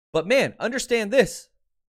 But, man, understand this.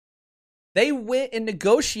 They went and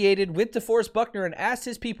negotiated with DeForest Buckner and asked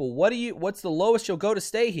his people, what's the lowest you'll go to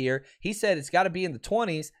stay here? He said it's got to be in the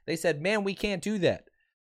 20s. They said, man, we can't do that.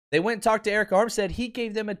 They went and talked to Arik Armstead. He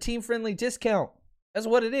gave them a team-friendly discount. That's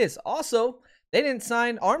what it is. Also, they didn't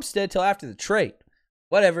sign Armstead till after the trade.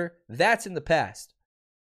 Whatever. That's in the past.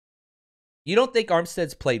 You don't think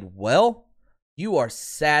Armstead's played well? You are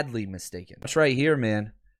sadly mistaken. That's right here,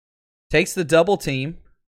 man. Takes the double team.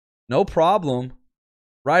 No problem.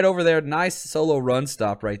 Right over there. Nice solo run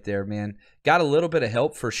stop right there, man. Got a little bit of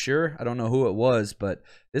help for sure. I don't know who it was, but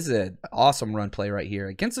this is an awesome run play right here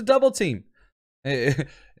against a double team. Arik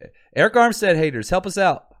Armstead haters, help us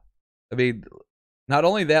out. I mean, not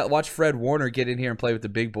only that, watch Fred Warner get in here and play with the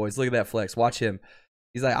big boys. Look at that flex. Watch him.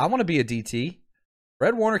 He's like, I want to be a DT.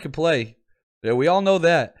 Fred Warner can play. Yeah, we all know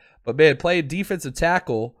that. But, man, play a defensive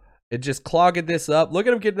tackle and just clogging this up. Look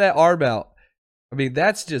at him get that arm out. I mean,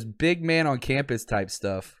 that's just big man on campus type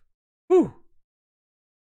stuff. Whew.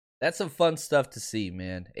 That's some fun stuff to see,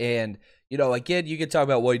 man. And, you know, again, you can talk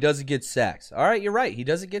about, well, he doesn't get sacks. All right, you're right. He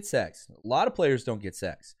doesn't get sacks. A lot of players don't get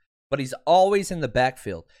sacks. But he's always in the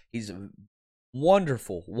backfield. He's a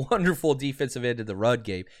wonderful, wonderful defensive end of the run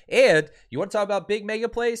game. And you want to talk about big mega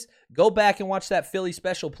plays? Go back and watch that Philly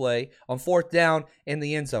special play on 4th down in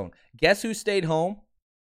the end zone. Guess who stayed home?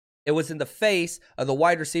 It was in the face of the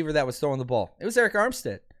wide receiver that was throwing the ball. It was Arik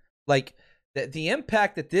Armstead. Like, the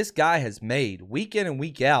impact that this guy has made week in and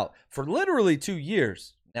week out for literally 2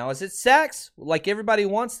 years. Now, is it sacks like everybody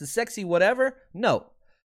wants, the sexy whatever? No.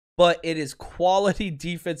 But it is quality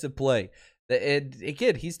defensive play. And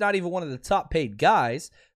again, he's not even one of the top paid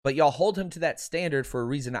guys, but y'all hold him to that standard for a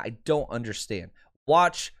reason I don't understand.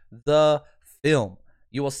 Watch the film.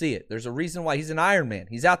 You will see it. There's a reason why he's an Iron Man.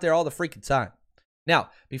 He's out there all the freaking time. Now,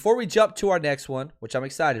 before we jump to our next one, which I'm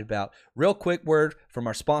excited about, real quick word from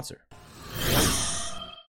our sponsor.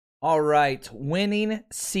 All right, winning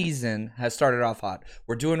season has started off hot.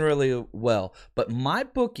 We're doing really well, but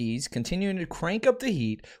MyBookie's continuing to crank up the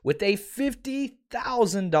heat with a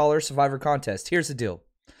 $50,000 Survivor contest. Here's the deal.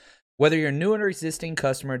 Whether you're a new or existing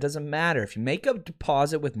customer, it doesn't matter. If you make a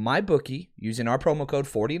deposit with MyBookie using our promo code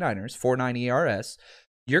 49ers, 49ERS,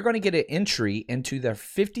 you're going to get an entry into the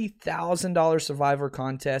 $50,000 Survivor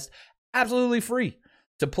contest absolutely free.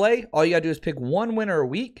 To play, all you got to do is pick one winner a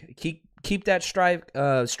week. Keep that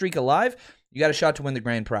streak alive. You got a shot to win the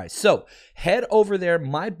grand prize. So head over there,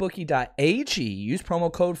 mybookie.ag. Use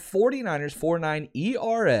promo code 49ers,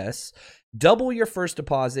 49ERS. Double your first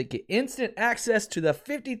deposit. Get instant access to the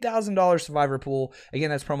 $50,000 Survivor pool.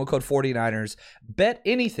 Again, that's promo code 49ers. Bet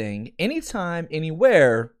anything, anytime,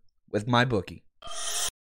 anywhere with MyBookie.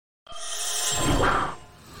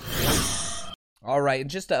 All right, and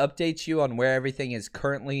just to update you on where everything is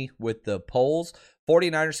currently with the polls,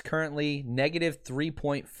 49ers currently negative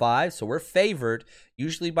 3.5, so we're favored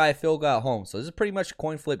usually by a field goal at home. So this is pretty much a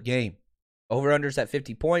coin flip game. Over-unders at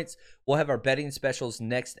 50 points. We'll have our betting specials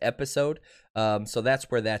next episode. So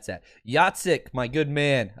that's where that's at. Yatsik, my good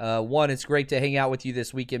man. It's great to hang out with you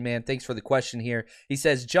this weekend, man. Thanks for the question here. He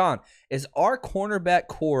says, John, is our cornerback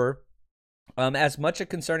core as much a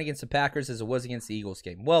concern against the Packers as it was against the Eagles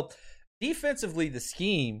game? Well, defensively, the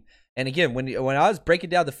scheme, and again, when I was breaking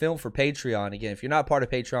down the film for Patreon, again, if you're not part of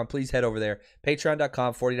Patreon, please head over there.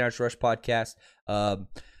 Patreon.com, 49ers Rush Podcast.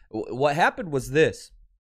 What happened was this.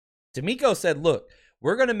 D'Amico said, look,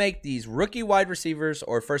 we're going to make these rookie wide receivers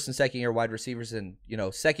or first and second year wide receivers and,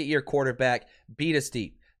 second year quarterback beat us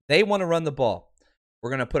deep. They want to run the ball.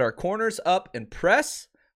 We're going to put our corners up and press.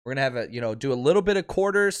 We're going to have do a little bit of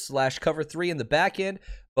quarters / cover 3 in the back end,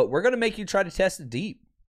 but we're going to make you try to test it deep.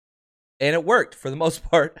 And it worked for the most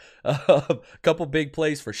part. A couple big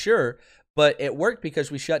plays for sure, but it worked because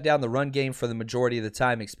we shut down the run game for the majority of the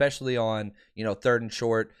time, especially on, 3rd and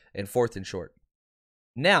short and 4th and short.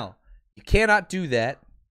 Now, you cannot do that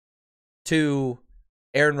to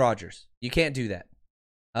Aaron Rodgers. You can't do that.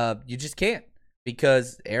 You just can't,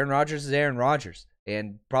 because Aaron Rodgers is Aaron Rodgers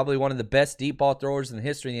and probably one of the best deep ball throwers in the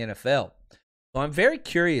history of the NFL. So I'm very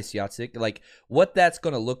curious, Yatsik, like what that's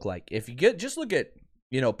going to look like. If you just look at,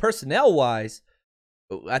 personnel-wise,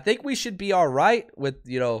 I think we should be all right with,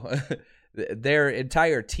 their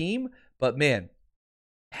entire team. But, man,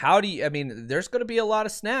 there's going to be a lot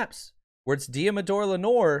of snaps where it's Diamador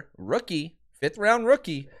Lenore, rookie, 5th-round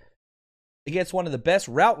rookie, against one of the best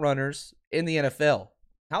route runners in the NFL.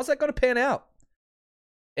 How's that going to pan out?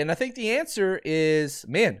 And I think the answer is,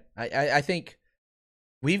 I think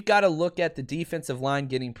we've got to look at the defensive line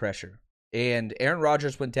getting pressure. And Aaron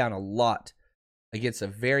Rodgers went down a lot against a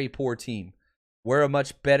very poor team. We're a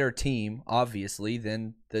much better team, obviously,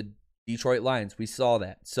 than the Detroit Lions. We saw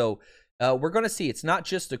that. So, we're going to see. It's not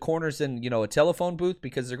just the corners in, a telephone booth,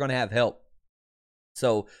 because they're going to have help.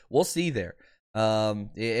 So we'll see there.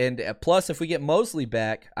 And plus, if we get Mosley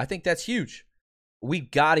back, I think that's huge. We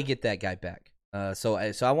got to get that guy back. So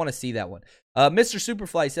I want to see that one. Mr.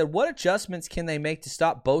 Superfly said, what adjustments can they make to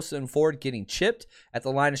stop Bosa and Ford getting chipped at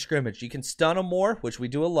the line of scrimmage? You can stun them more, which we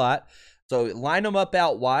do a lot. So line them up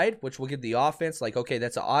out wide, which will give the offense like, okay,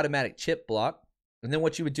 that's an automatic chip block. And then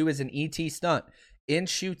what you would do is an ET stunt. In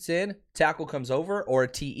shoots in, tackle comes over, or a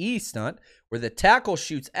TE stunt where the tackle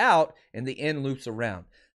shoots out and the end loops around.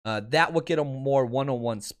 That will get them more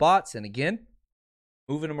one-on-one spots. And again,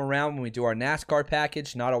 moving them around when we do our NASCAR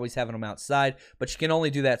package, not always having them outside, but you can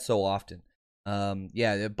only do that so often.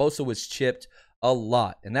 Bosa was chipped a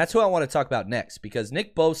lot. And that's who I want to talk about next, because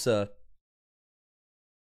Nick Bosa,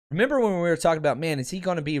 remember when we were talking about, is he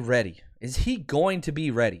going to be ready? Is he going to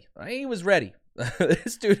be ready? He was ready.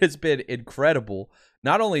 This dude has been incredible.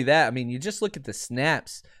 Not only that, you just look at the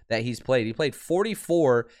snaps that he's played. He played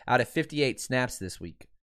 44 out of 58 snaps this week.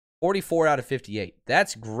 44 out of 58.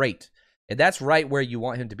 That's great. And that's right where you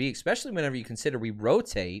want him to be, especially whenever you consider we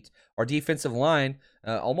rotate our defensive line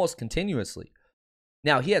almost continuously.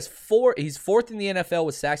 Now, he's 4th in the NFL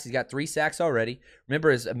with sacks. He's got 3 sacks already. Remember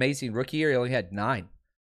his amazing rookie year, he only had 9.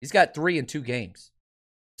 He's got 3 in 2 games.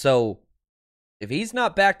 So if he's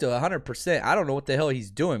not back to 100%, I don't know what the hell he's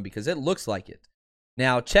doing, because it looks like it.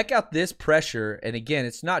 Now, check out this pressure. And again,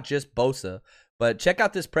 it's not just Bosa, but check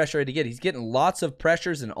out this pressure. And again, he's getting lots of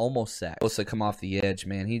pressures and almost sacks. Bosa come off the edge,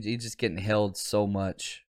 man. He's just getting held so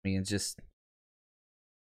much. It just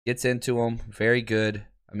gets into him. Very good.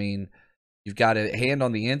 You've got a hand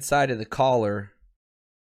on the inside of the collar.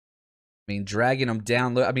 Dragging him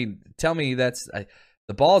down. Tell me that's...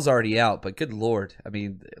 the ball's already out, but good Lord.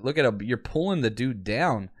 Look at him. You're pulling the dude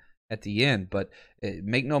down at the end, but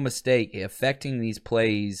make no mistake, affecting these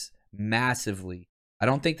plays massively. I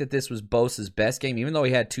don't think that this was Bosa's best game, even though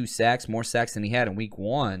he had 2 sacks, more sacks than he had in week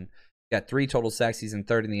 1. He got 3 total sacks. He's in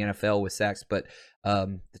 3rd in the NFL with sacks, but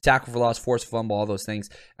the tackle for loss, forced fumble, all those things.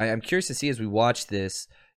 I'm curious to see as we watch this.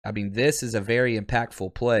 This is a very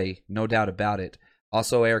impactful play, no doubt about it.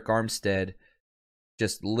 Also, Eric Armstead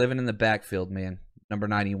just living in the backfield, man. Number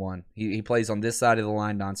 91. He plays on this side of the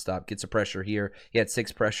line nonstop. Gets a pressure here. He had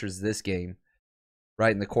 6 pressures this game.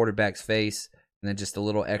 Right in the quarterback's face. And then just a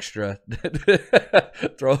little extra.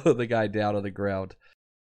 Throw the guy down on the ground.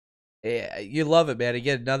 You love it, man.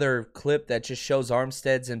 Again, another clip that just shows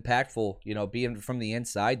Armstead's impactful, being from the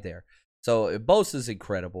inside there. So Bosa's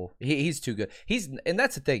incredible. He's too good. And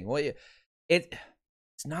that's the thing. Well, it's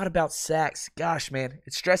not about sacks. Gosh, man.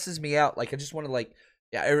 It stresses me out. I just want to,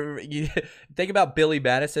 Yeah, you think about Billy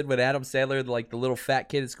Madison when Adam Sandler, like the little fat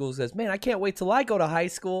kid at school, says, "Man, I can't wait till I go to high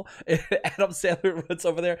school." And Adam Sandler runs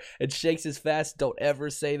over there and shakes his fist. Don't ever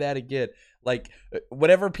say that again. Like,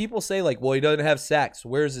 whatever people say, like, well, he doesn't have sacks.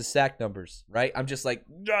 Where's his sack numbers, right? I'm just like,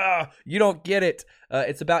 you don't get it.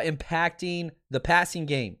 It's about impacting the passing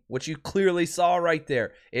game, which you clearly saw right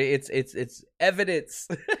there. It's evidence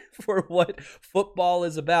for what football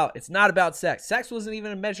is about. It's not about sacks. Sacks wasn't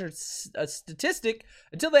even a measured statistic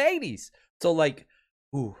until the 80s. So, like,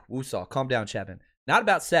 woosah, calm down, Chapman. Not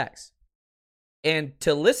about sacks. And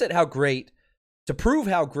to prove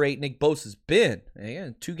how great Nick Bosa's been,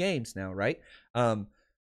 again, 2 games now, right?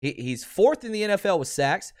 He's 4th in the NFL with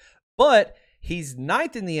sacks, but he's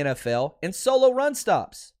 9th in the NFL in solo run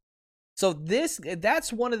stops. So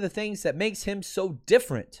that's one of the things that makes him so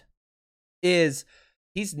different, is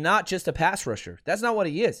he's not just a pass rusher. That's not what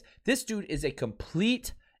he is. This dude is a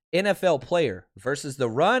complete NFL player versus the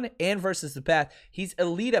run and versus the pass. He's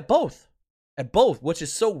elite at both, which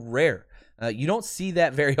is so rare. You don't see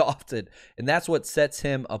that very often, and that's what sets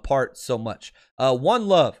him apart so much. One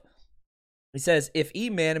Love, he says, if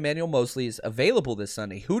Emmanuel Moseley is available this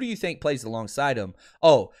Sunday, who do you think plays alongside him?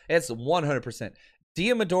 Oh, it's 100%.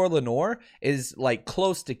 Diamador Lenore is like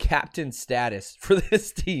close to captain status for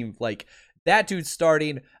this team. Like, that dude's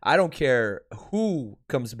starting. I don't care who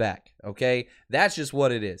comes back, okay? That's just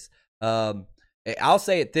what it is. I'll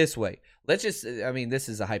say it this way. This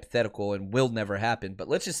is a hypothetical and will never happen, but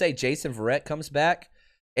let's just say Jason Verrett comes back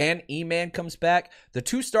and E-Man comes back. The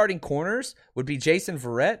 2 starting corners would be Jason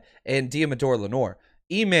Verrett and Diamador Lenore.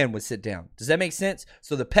 E-Man would sit down. Does that make sense?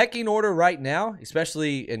 So the pecking order right now,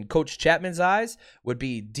 especially in Coach Chapman's eyes, would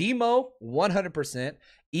be Demo, 100%,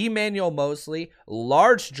 Emmanuel Moseley,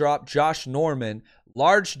 large drop Josh Norman,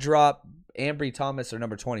 large drop Ambry Thomas or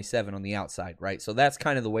number 27 on the outside, right? So that's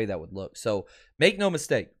kind of the way that would look. So make no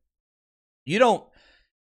mistake.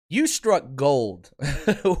 You struck gold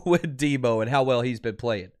with Debo and how well he's been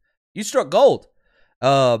playing. You struck gold.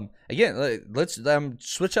 Again, let's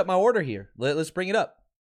switch up my order here. Let's bring it up.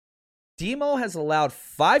 Demo has allowed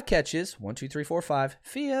 5 catches, 1, 2, 3, 4, 5,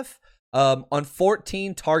 fifth, on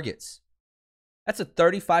 14 targets. That's a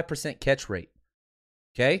 35% catch rate.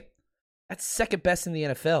 Okay? That's second best in the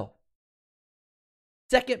NFL.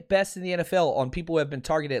 Second best in the NFL on people who have been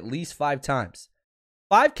targeted at least 5 times.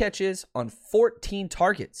 5 catches on 14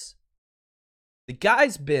 targets. The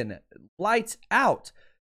guy's been lights out.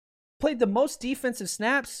 Played the most defensive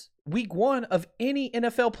snaps week 1 of any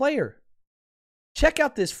NFL player. Check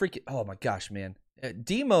out this freaking... Oh my gosh, man.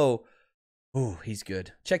 Demo... Ooh, he's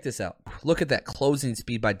good. Check this out. Look at that closing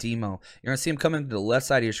speed by Demo. You're going to see him coming to the left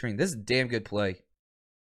side of your screen. This is a damn good play.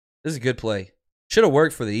 This is a good play. Should have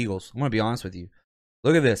worked for the Eagles. I'm going to be honest with you.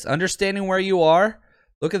 Look at this. Understanding where you are.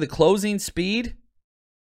 Look at the closing speed.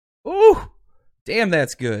 Ooh. Damn,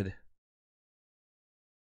 that's good.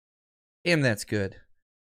 Damn, that's good.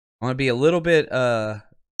 I want to be a little bit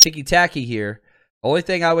ticky-tacky here. Only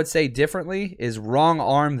thing I would say differently is wrong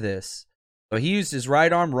arm this. So he used his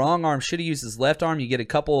right arm, wrong arm. Should have used his left arm. You get a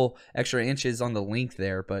couple extra inches on the length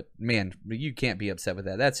there. But, man, you can't be upset with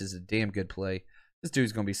that. That's just a damn good play. This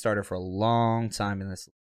dude's going to be starter for a long time in this.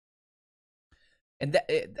 And,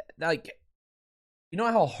 you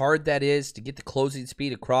know how hard that is to get the closing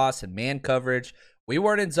speed across and man coverage? We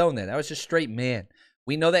weren't in zone then. That was just straight man.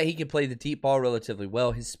 We know that he can play the deep ball relatively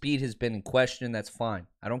well. His speed has been in question. That's fine.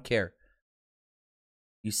 I don't care.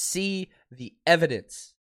 You see the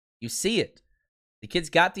evidence. You see it. The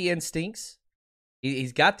kid's got the instincts.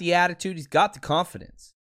 He's got the attitude. He's got the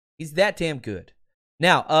confidence. He's that damn good.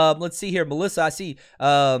 Now, let's see here. Melissa, I see,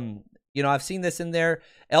 I've seen this in there.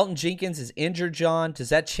 Elton Jenkins is injured, John. Does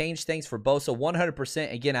that change things for Bosa?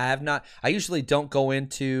 100%. Again, I usually don't go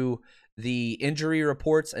into the injury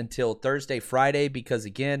reports until Thursday, Friday, because,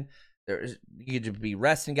 again, you could be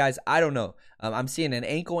resting guys. I don't know. I'm seeing an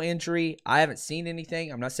ankle injury. I haven't seen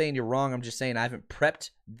anything. I'm not saying you're wrong. I'm just saying I haven't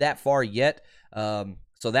prepped that far yet.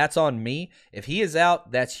 So that's on me. If he is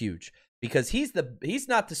out, that's huge because he's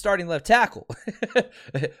not the starting left tackle.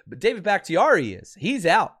 But David Bakhtiari is. He's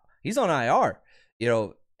out. He's on IR.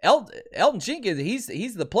 Elton Jenkins,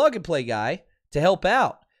 he's the plug and play guy to help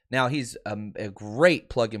out. Now he's a great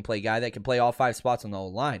plug and play guy that can play all 5 spots on the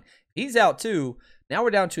whole line. He's out too. Now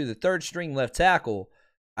we're down to the 3rd string left tackle.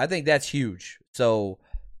 I think that's huge. So,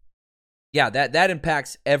 yeah, that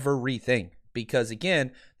impacts everything. Because,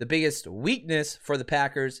 again, the biggest weakness for the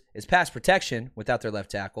Packers is pass protection without their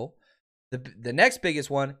left tackle. The next biggest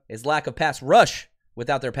one is lack of pass rush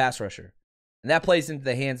without their pass rusher. And that plays into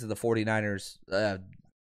the hands of the 49ers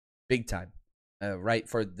big time, right,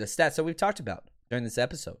 for the stats that we've talked about during this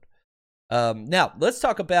episode. Now, let's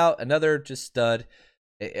talk about another just stud.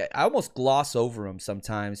 I almost gloss over him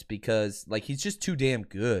sometimes because, like, he's just too damn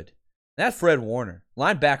good. That's Fred Warner,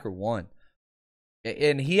 linebacker 1.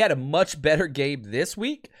 And he had a much better game this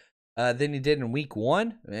week than he did in week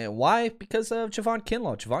 1. And why? Because of Javon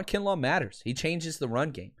Kinlaw. Javon Kinlaw matters. He changes the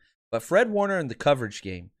run game. But Fred Warner in the coverage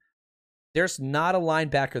game, there's not a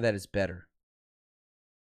linebacker that is better.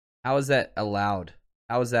 How is that allowed?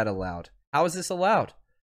 How is that allowed? How is this allowed?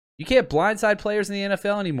 You can't blindside players in the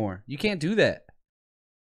NFL anymore. You can't do that.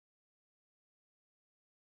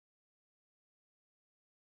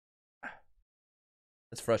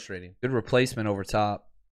 That's frustrating. Good replacement over top.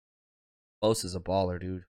 Close is a baller,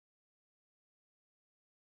 dude.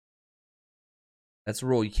 That's the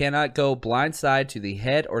rule. You cannot go blindside to the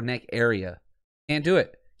head or neck area. Can't do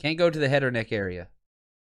it. Can't go to the head or neck area.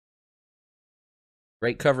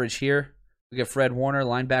 Great coverage here. We got Fred Warner,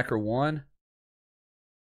 linebacker 1.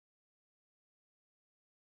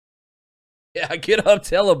 Yeah, get up.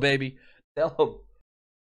 Tell him, baby. Tell him.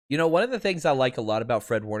 You know, one of the things I like a lot about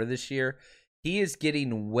Fred Warner this year, he is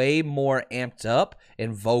getting way more amped up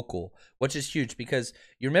and vocal, which is huge because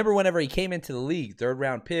you remember whenever he came into the league, 3rd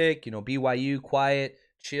round pick, you know, BYU, quiet,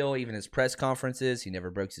 chill, even his press conferences, he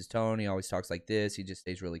never breaks his tone. He always talks like this. He just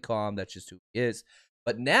stays really calm. That's just who he is.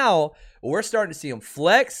 But now we're starting to see him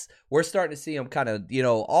flex. We're starting to see him kind of, you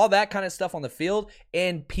know, all that kind of stuff on the field,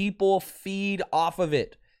 and people feed off of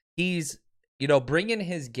it. He's, you know, bringing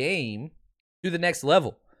his game to the next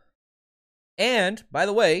level. And, by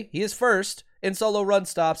the way, he is first in solo run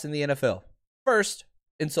stops in the NFL. First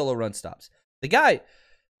in solo run stops. The guy,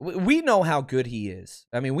 we know how good he is.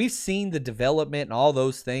 I mean, we've seen the development and all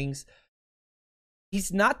those things.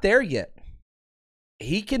 He's not there yet.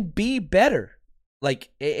 He can be better.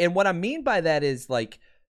 Like, and what I mean by that is, like,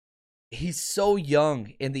 he's so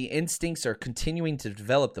young and the instincts are continuing to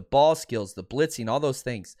develop, the ball skills, the blitzing, all those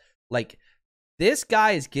things. Like, this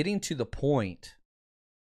guy is getting to the point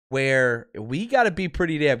where we got to be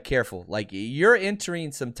pretty damn careful. Like, you're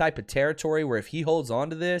entering some type of territory where if he holds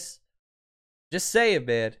on to this, just say it,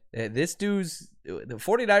 man. This dude's, the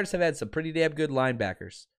 49ers have had some pretty damn good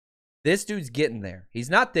linebackers. This dude's getting there. He's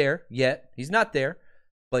not there yet. He's not there,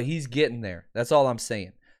 but he's getting there. That's all I'm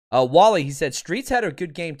saying. Wally, he said, Streets had a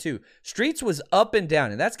good game too. Streets was up and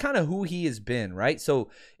down, and that's kind of who he has been, right? So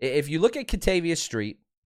if you look at Kentavious Street,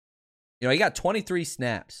 you know, he got 23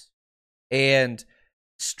 snaps, and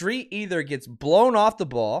Street either gets blown off the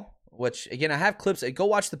ball, which, again, I have clips. Go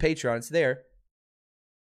watch the Patreon. It's there.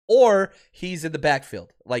 Or he's in the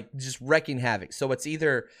backfield, like just wrecking havoc. So it's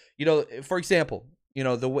either, you know, for example, you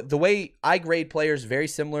know, the way I grade players very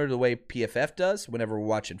similar to the way PFF does whenever we're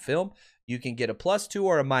watching film. You can get a +2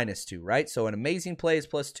 or a -2, right? So an amazing play is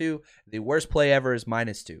 +2. The worst play ever is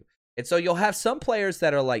 -2. And so you'll have some players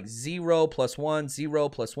that are like 0 +1, 0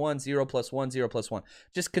 +1, 0 +1, 0 +1.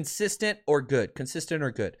 Just consistent or good. Consistent or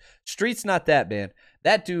good. Street's not that, man.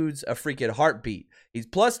 That dude's a freaking heartbeat. He's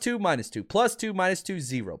 +2, -2, +2, -2,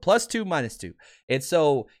 0, +2, -2. And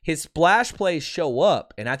so his splash plays show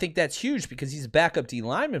up. And I think that's huge because he's a backup D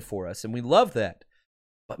lineman for us. And we love that.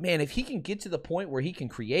 But man, if he can get to the point where he can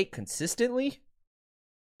create consistently,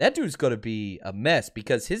 that dude's going to be a mess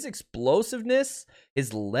because his explosiveness,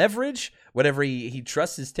 his leverage, whatever he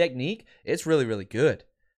trusts his technique, it's really, really good.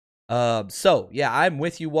 So, yeah, I'm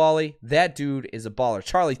with you, Wally. That dude is a baller.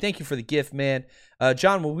 Charlie, thank you for the gift, man.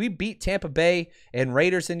 John, will we beat Tampa Bay and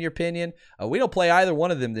Raiders in your opinion? We don't play either one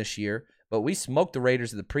of them this year, but we smoked the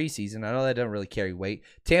Raiders in the preseason. I know that doesn't really carry weight.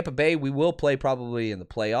 Tampa Bay, we will play probably in the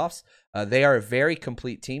playoffs. They are a very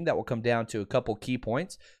complete team that will come down to a couple key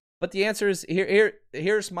points. But the answer is,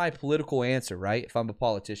 here's my political answer, right? If I'm a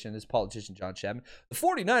politician, this politician John Chapman, the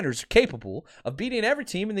 49ers are capable of beating every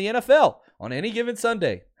team in the NFL on any given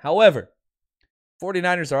Sunday. However,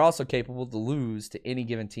 49ers are also capable to lose to any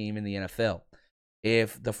given team in the NFL.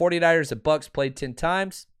 If the 49ers and Bucks played 10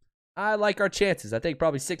 times, I like our chances. I think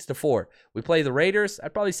probably 6-4. We play the Raiders,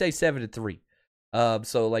 I'd probably say 7-3.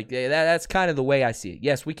 So like that's kind of the way I see it.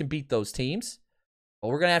 Yes, we can beat those teams. But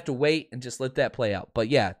we're going to have to wait and just let that play out. But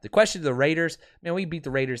yeah, the question of the Raiders, man, we beat the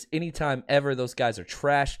Raiders anytime ever. Those guys are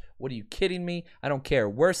trash. What are you kidding me? I don't care.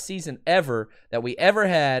 Worst season ever that we ever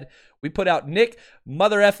had. We put out Nick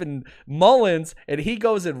mother effing Mullins, and he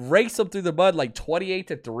goes and rakes them through the mud like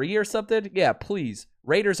 28-3 or something. Yeah, please.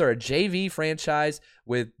 Raiders are a JV franchise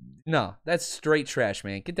with no, that's straight trash,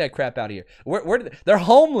 man. Get that crap out of here. They're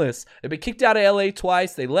homeless. They've been kicked out of LA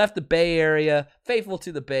twice. They left the Bay Area. Faithful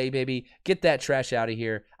to the Bay, baby. Get that trash out of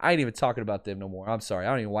here. I ain't even talking about them no more. I'm sorry. I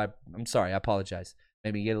don't even know why. I'm sorry. I apologize.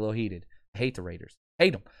 Made me get a little heated. I hate the Raiders.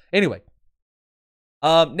 Hate them. Anyway.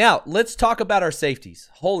 Now let's talk about our safeties.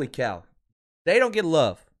 Holy cow. They don't get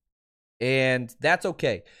love, and that's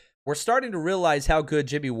okay. We're starting to realize how good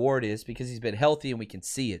Jimmy Ward is because he's been healthy and we can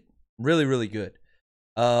see it. Really, really good.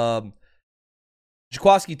 Jaquiski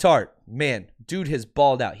Tart, man, dude has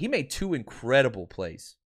balled out. He made 2 incredible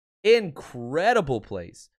plays. Incredible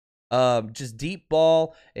plays. Just deep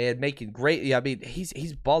ball and making great. Yeah, I mean,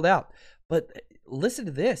 he's balled out. But listen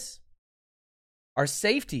to this. Our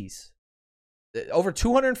safeties, over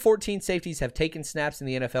 214 safeties have taken snaps in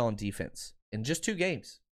the NFL on defense in just 2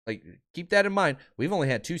 games. Like, keep that in mind. We've only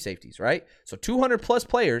had 2 safeties, right? So 200 plus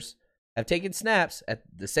players have taken snaps at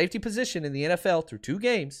the safety position in the NFL through 2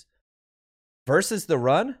 games. Versus the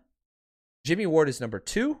run, Jimmy Ward is number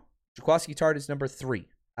 2. Jaquiski Tart is number 3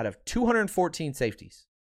 out of 214 safeties.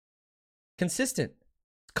 Consistent.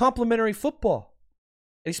 It's complementary football.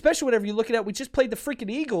 And especially whenever you look at it, we just played the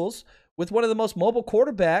freaking Eagles with one of the most mobile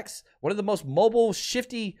quarterbacks, one of the most mobile,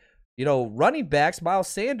 shifty, running backs, Miles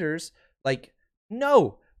Sanders. Like,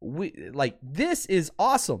 no, this is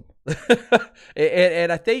awesome.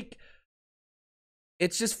 and I think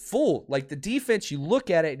it's just full. Like, the defense, you look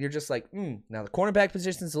at it and you're just like, now the cornerback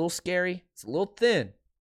position is a little scary. It's a little thin.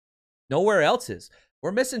 Nowhere else is.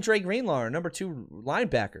 We're missing Dre Greenlaw, our number 2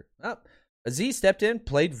 linebacker. Azeez stepped in,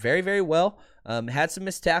 played very, very well. Had some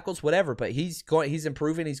missed tackles, whatever, but he's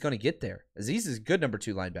improving. He's going to get there. Azeez is a good number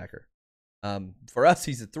 2 linebacker. For us,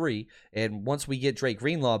 he's a 3. And once we get Dre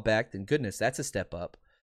Greenlaw back, then goodness, that's a step up.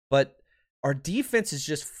 But our defense is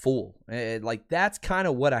just full. And that's kind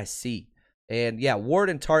of what I see. And yeah, Ward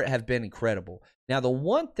and Tart have been incredible. Now, the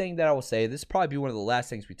one thing that I will say, this will probably be one of the last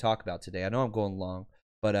things we talk about today. I know I'm going long,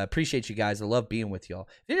 but I appreciate you guys. I love being with y'all.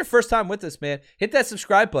 If it's your first time with us, man, hit that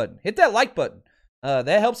subscribe button. Hit that like button.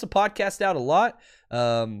 That helps the podcast out a lot.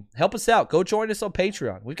 Help us out. Go join us on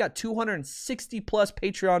Patreon. We've got 260 plus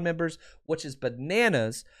Patreon members, which is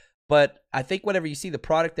bananas. But I think whenever you see the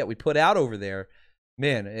product that we put out over there,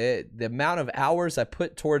 man, the amount of hours I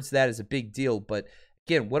put towards that is a big deal. But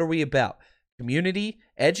again, what are we about? Community,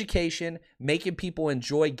 education, making people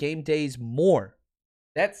enjoy game days more.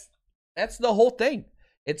 That's the whole thing.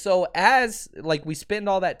 And so as we spend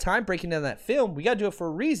all that time breaking down that film, we got to do it for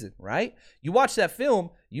a reason, right? You watch that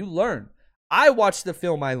film, you learn. I watch the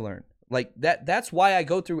film, I learn. That's why I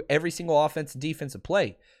go through every single offensive and defensive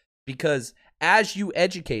play. Because as you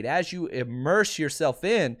educate, as you immerse yourself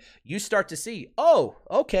in, you start to see, oh,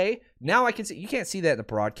 okay, now I can see. You can't see that in the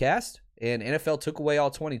broadcast. And NFL took away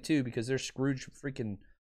all 22 because they're Scrooge freaking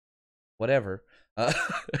whatever.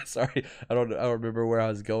 Sorry, I don't remember where I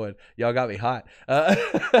was going. Y'all got me hot.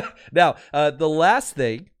 Now, the last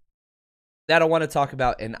thing that I want to talk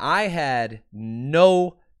about, and I had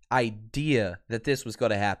no idea that this was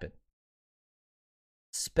going to happen.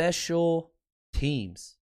 Special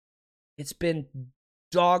teams. It's been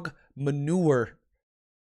dog manure.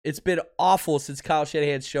 It's been awful since Kyle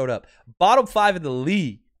Shanahan showed up. Bottom 5 in the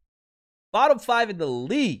league. Bottom 5 in the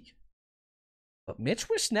league. But Mitch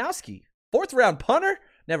Wishnowsky, 4th round punter?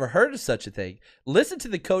 Never heard of such a thing. Listen to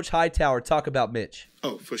the Coach Hightower talk about Mitch.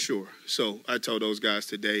 Oh, for sure. So I told those guys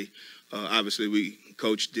today, obviously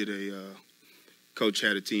Coach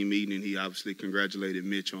had a team meeting, and he obviously congratulated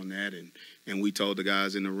Mitch on that. And we told the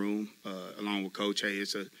guys in the room, along with Coach, hey,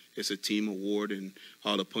 it's a team award, and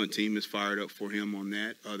all the punt team is fired up for him on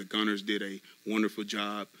that. The Gunners did a wonderful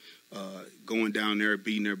job going down there,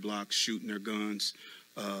 beating their blocks, shooting their guns,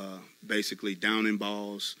 basically downing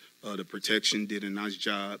balls. The protection did a nice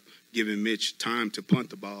job giving Mitch time to punt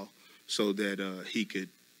the ball so that he could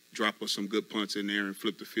drop us some good punts in there and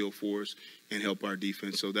flip the field for us and help our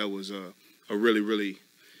defense. So that was a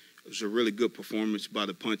really good performance by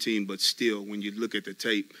the punt team. But still, when you look at the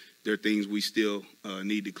tape, there are things we still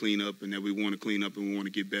need to clean up and that we want to clean up and we want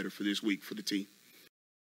to get better for this week for the team.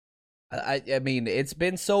 I mean, it's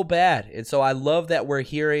been so bad. And so I love that we're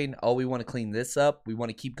hearing, oh, we want to clean this up. We want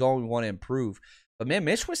to keep going. We want to improve. But, man,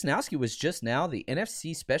 Mitch Wishnowsky was just now the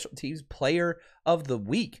NFC Special Teams Player of the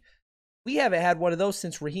Week. We haven't had one of those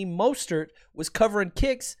since Raheem Mostert was covering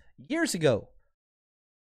kicks years ago.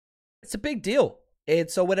 It's a big deal.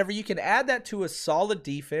 And so whenever you can add that to a solid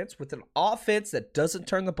defense with an offense that doesn't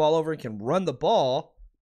turn the ball over and can run the ball,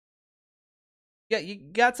 yeah, you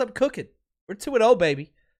got something cooking. We're 2-0,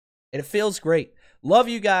 baby. And it feels great. Love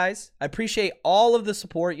you guys. I appreciate all of the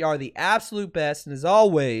support. You are the absolute best. And as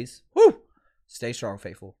always, stay strong,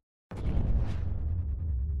 faithful.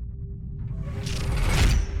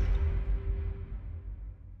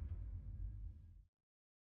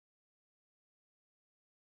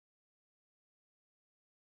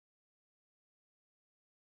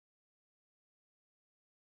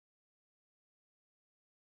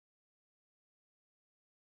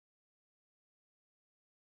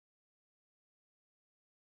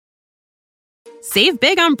 Save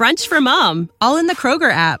big on brunch for mom, all in the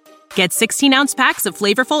Kroger app. Get 16-ounce packs of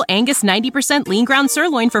flavorful Angus 90% lean ground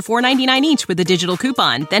sirloin for $4.99 each with a digital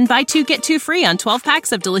coupon. Then buy 2, get 2 free on 12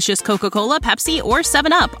 packs of delicious Coca-Cola, Pepsi, or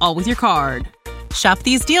 7-Up, all with your card. Shop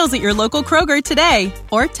these deals at your local Kroger today,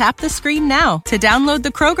 or tap the screen now to download the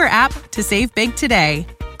Kroger app to save big today.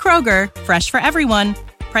 Kroger, fresh for everyone.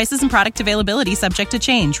 Prices and product availability subject to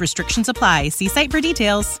change. Restrictions apply. See site for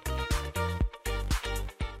details.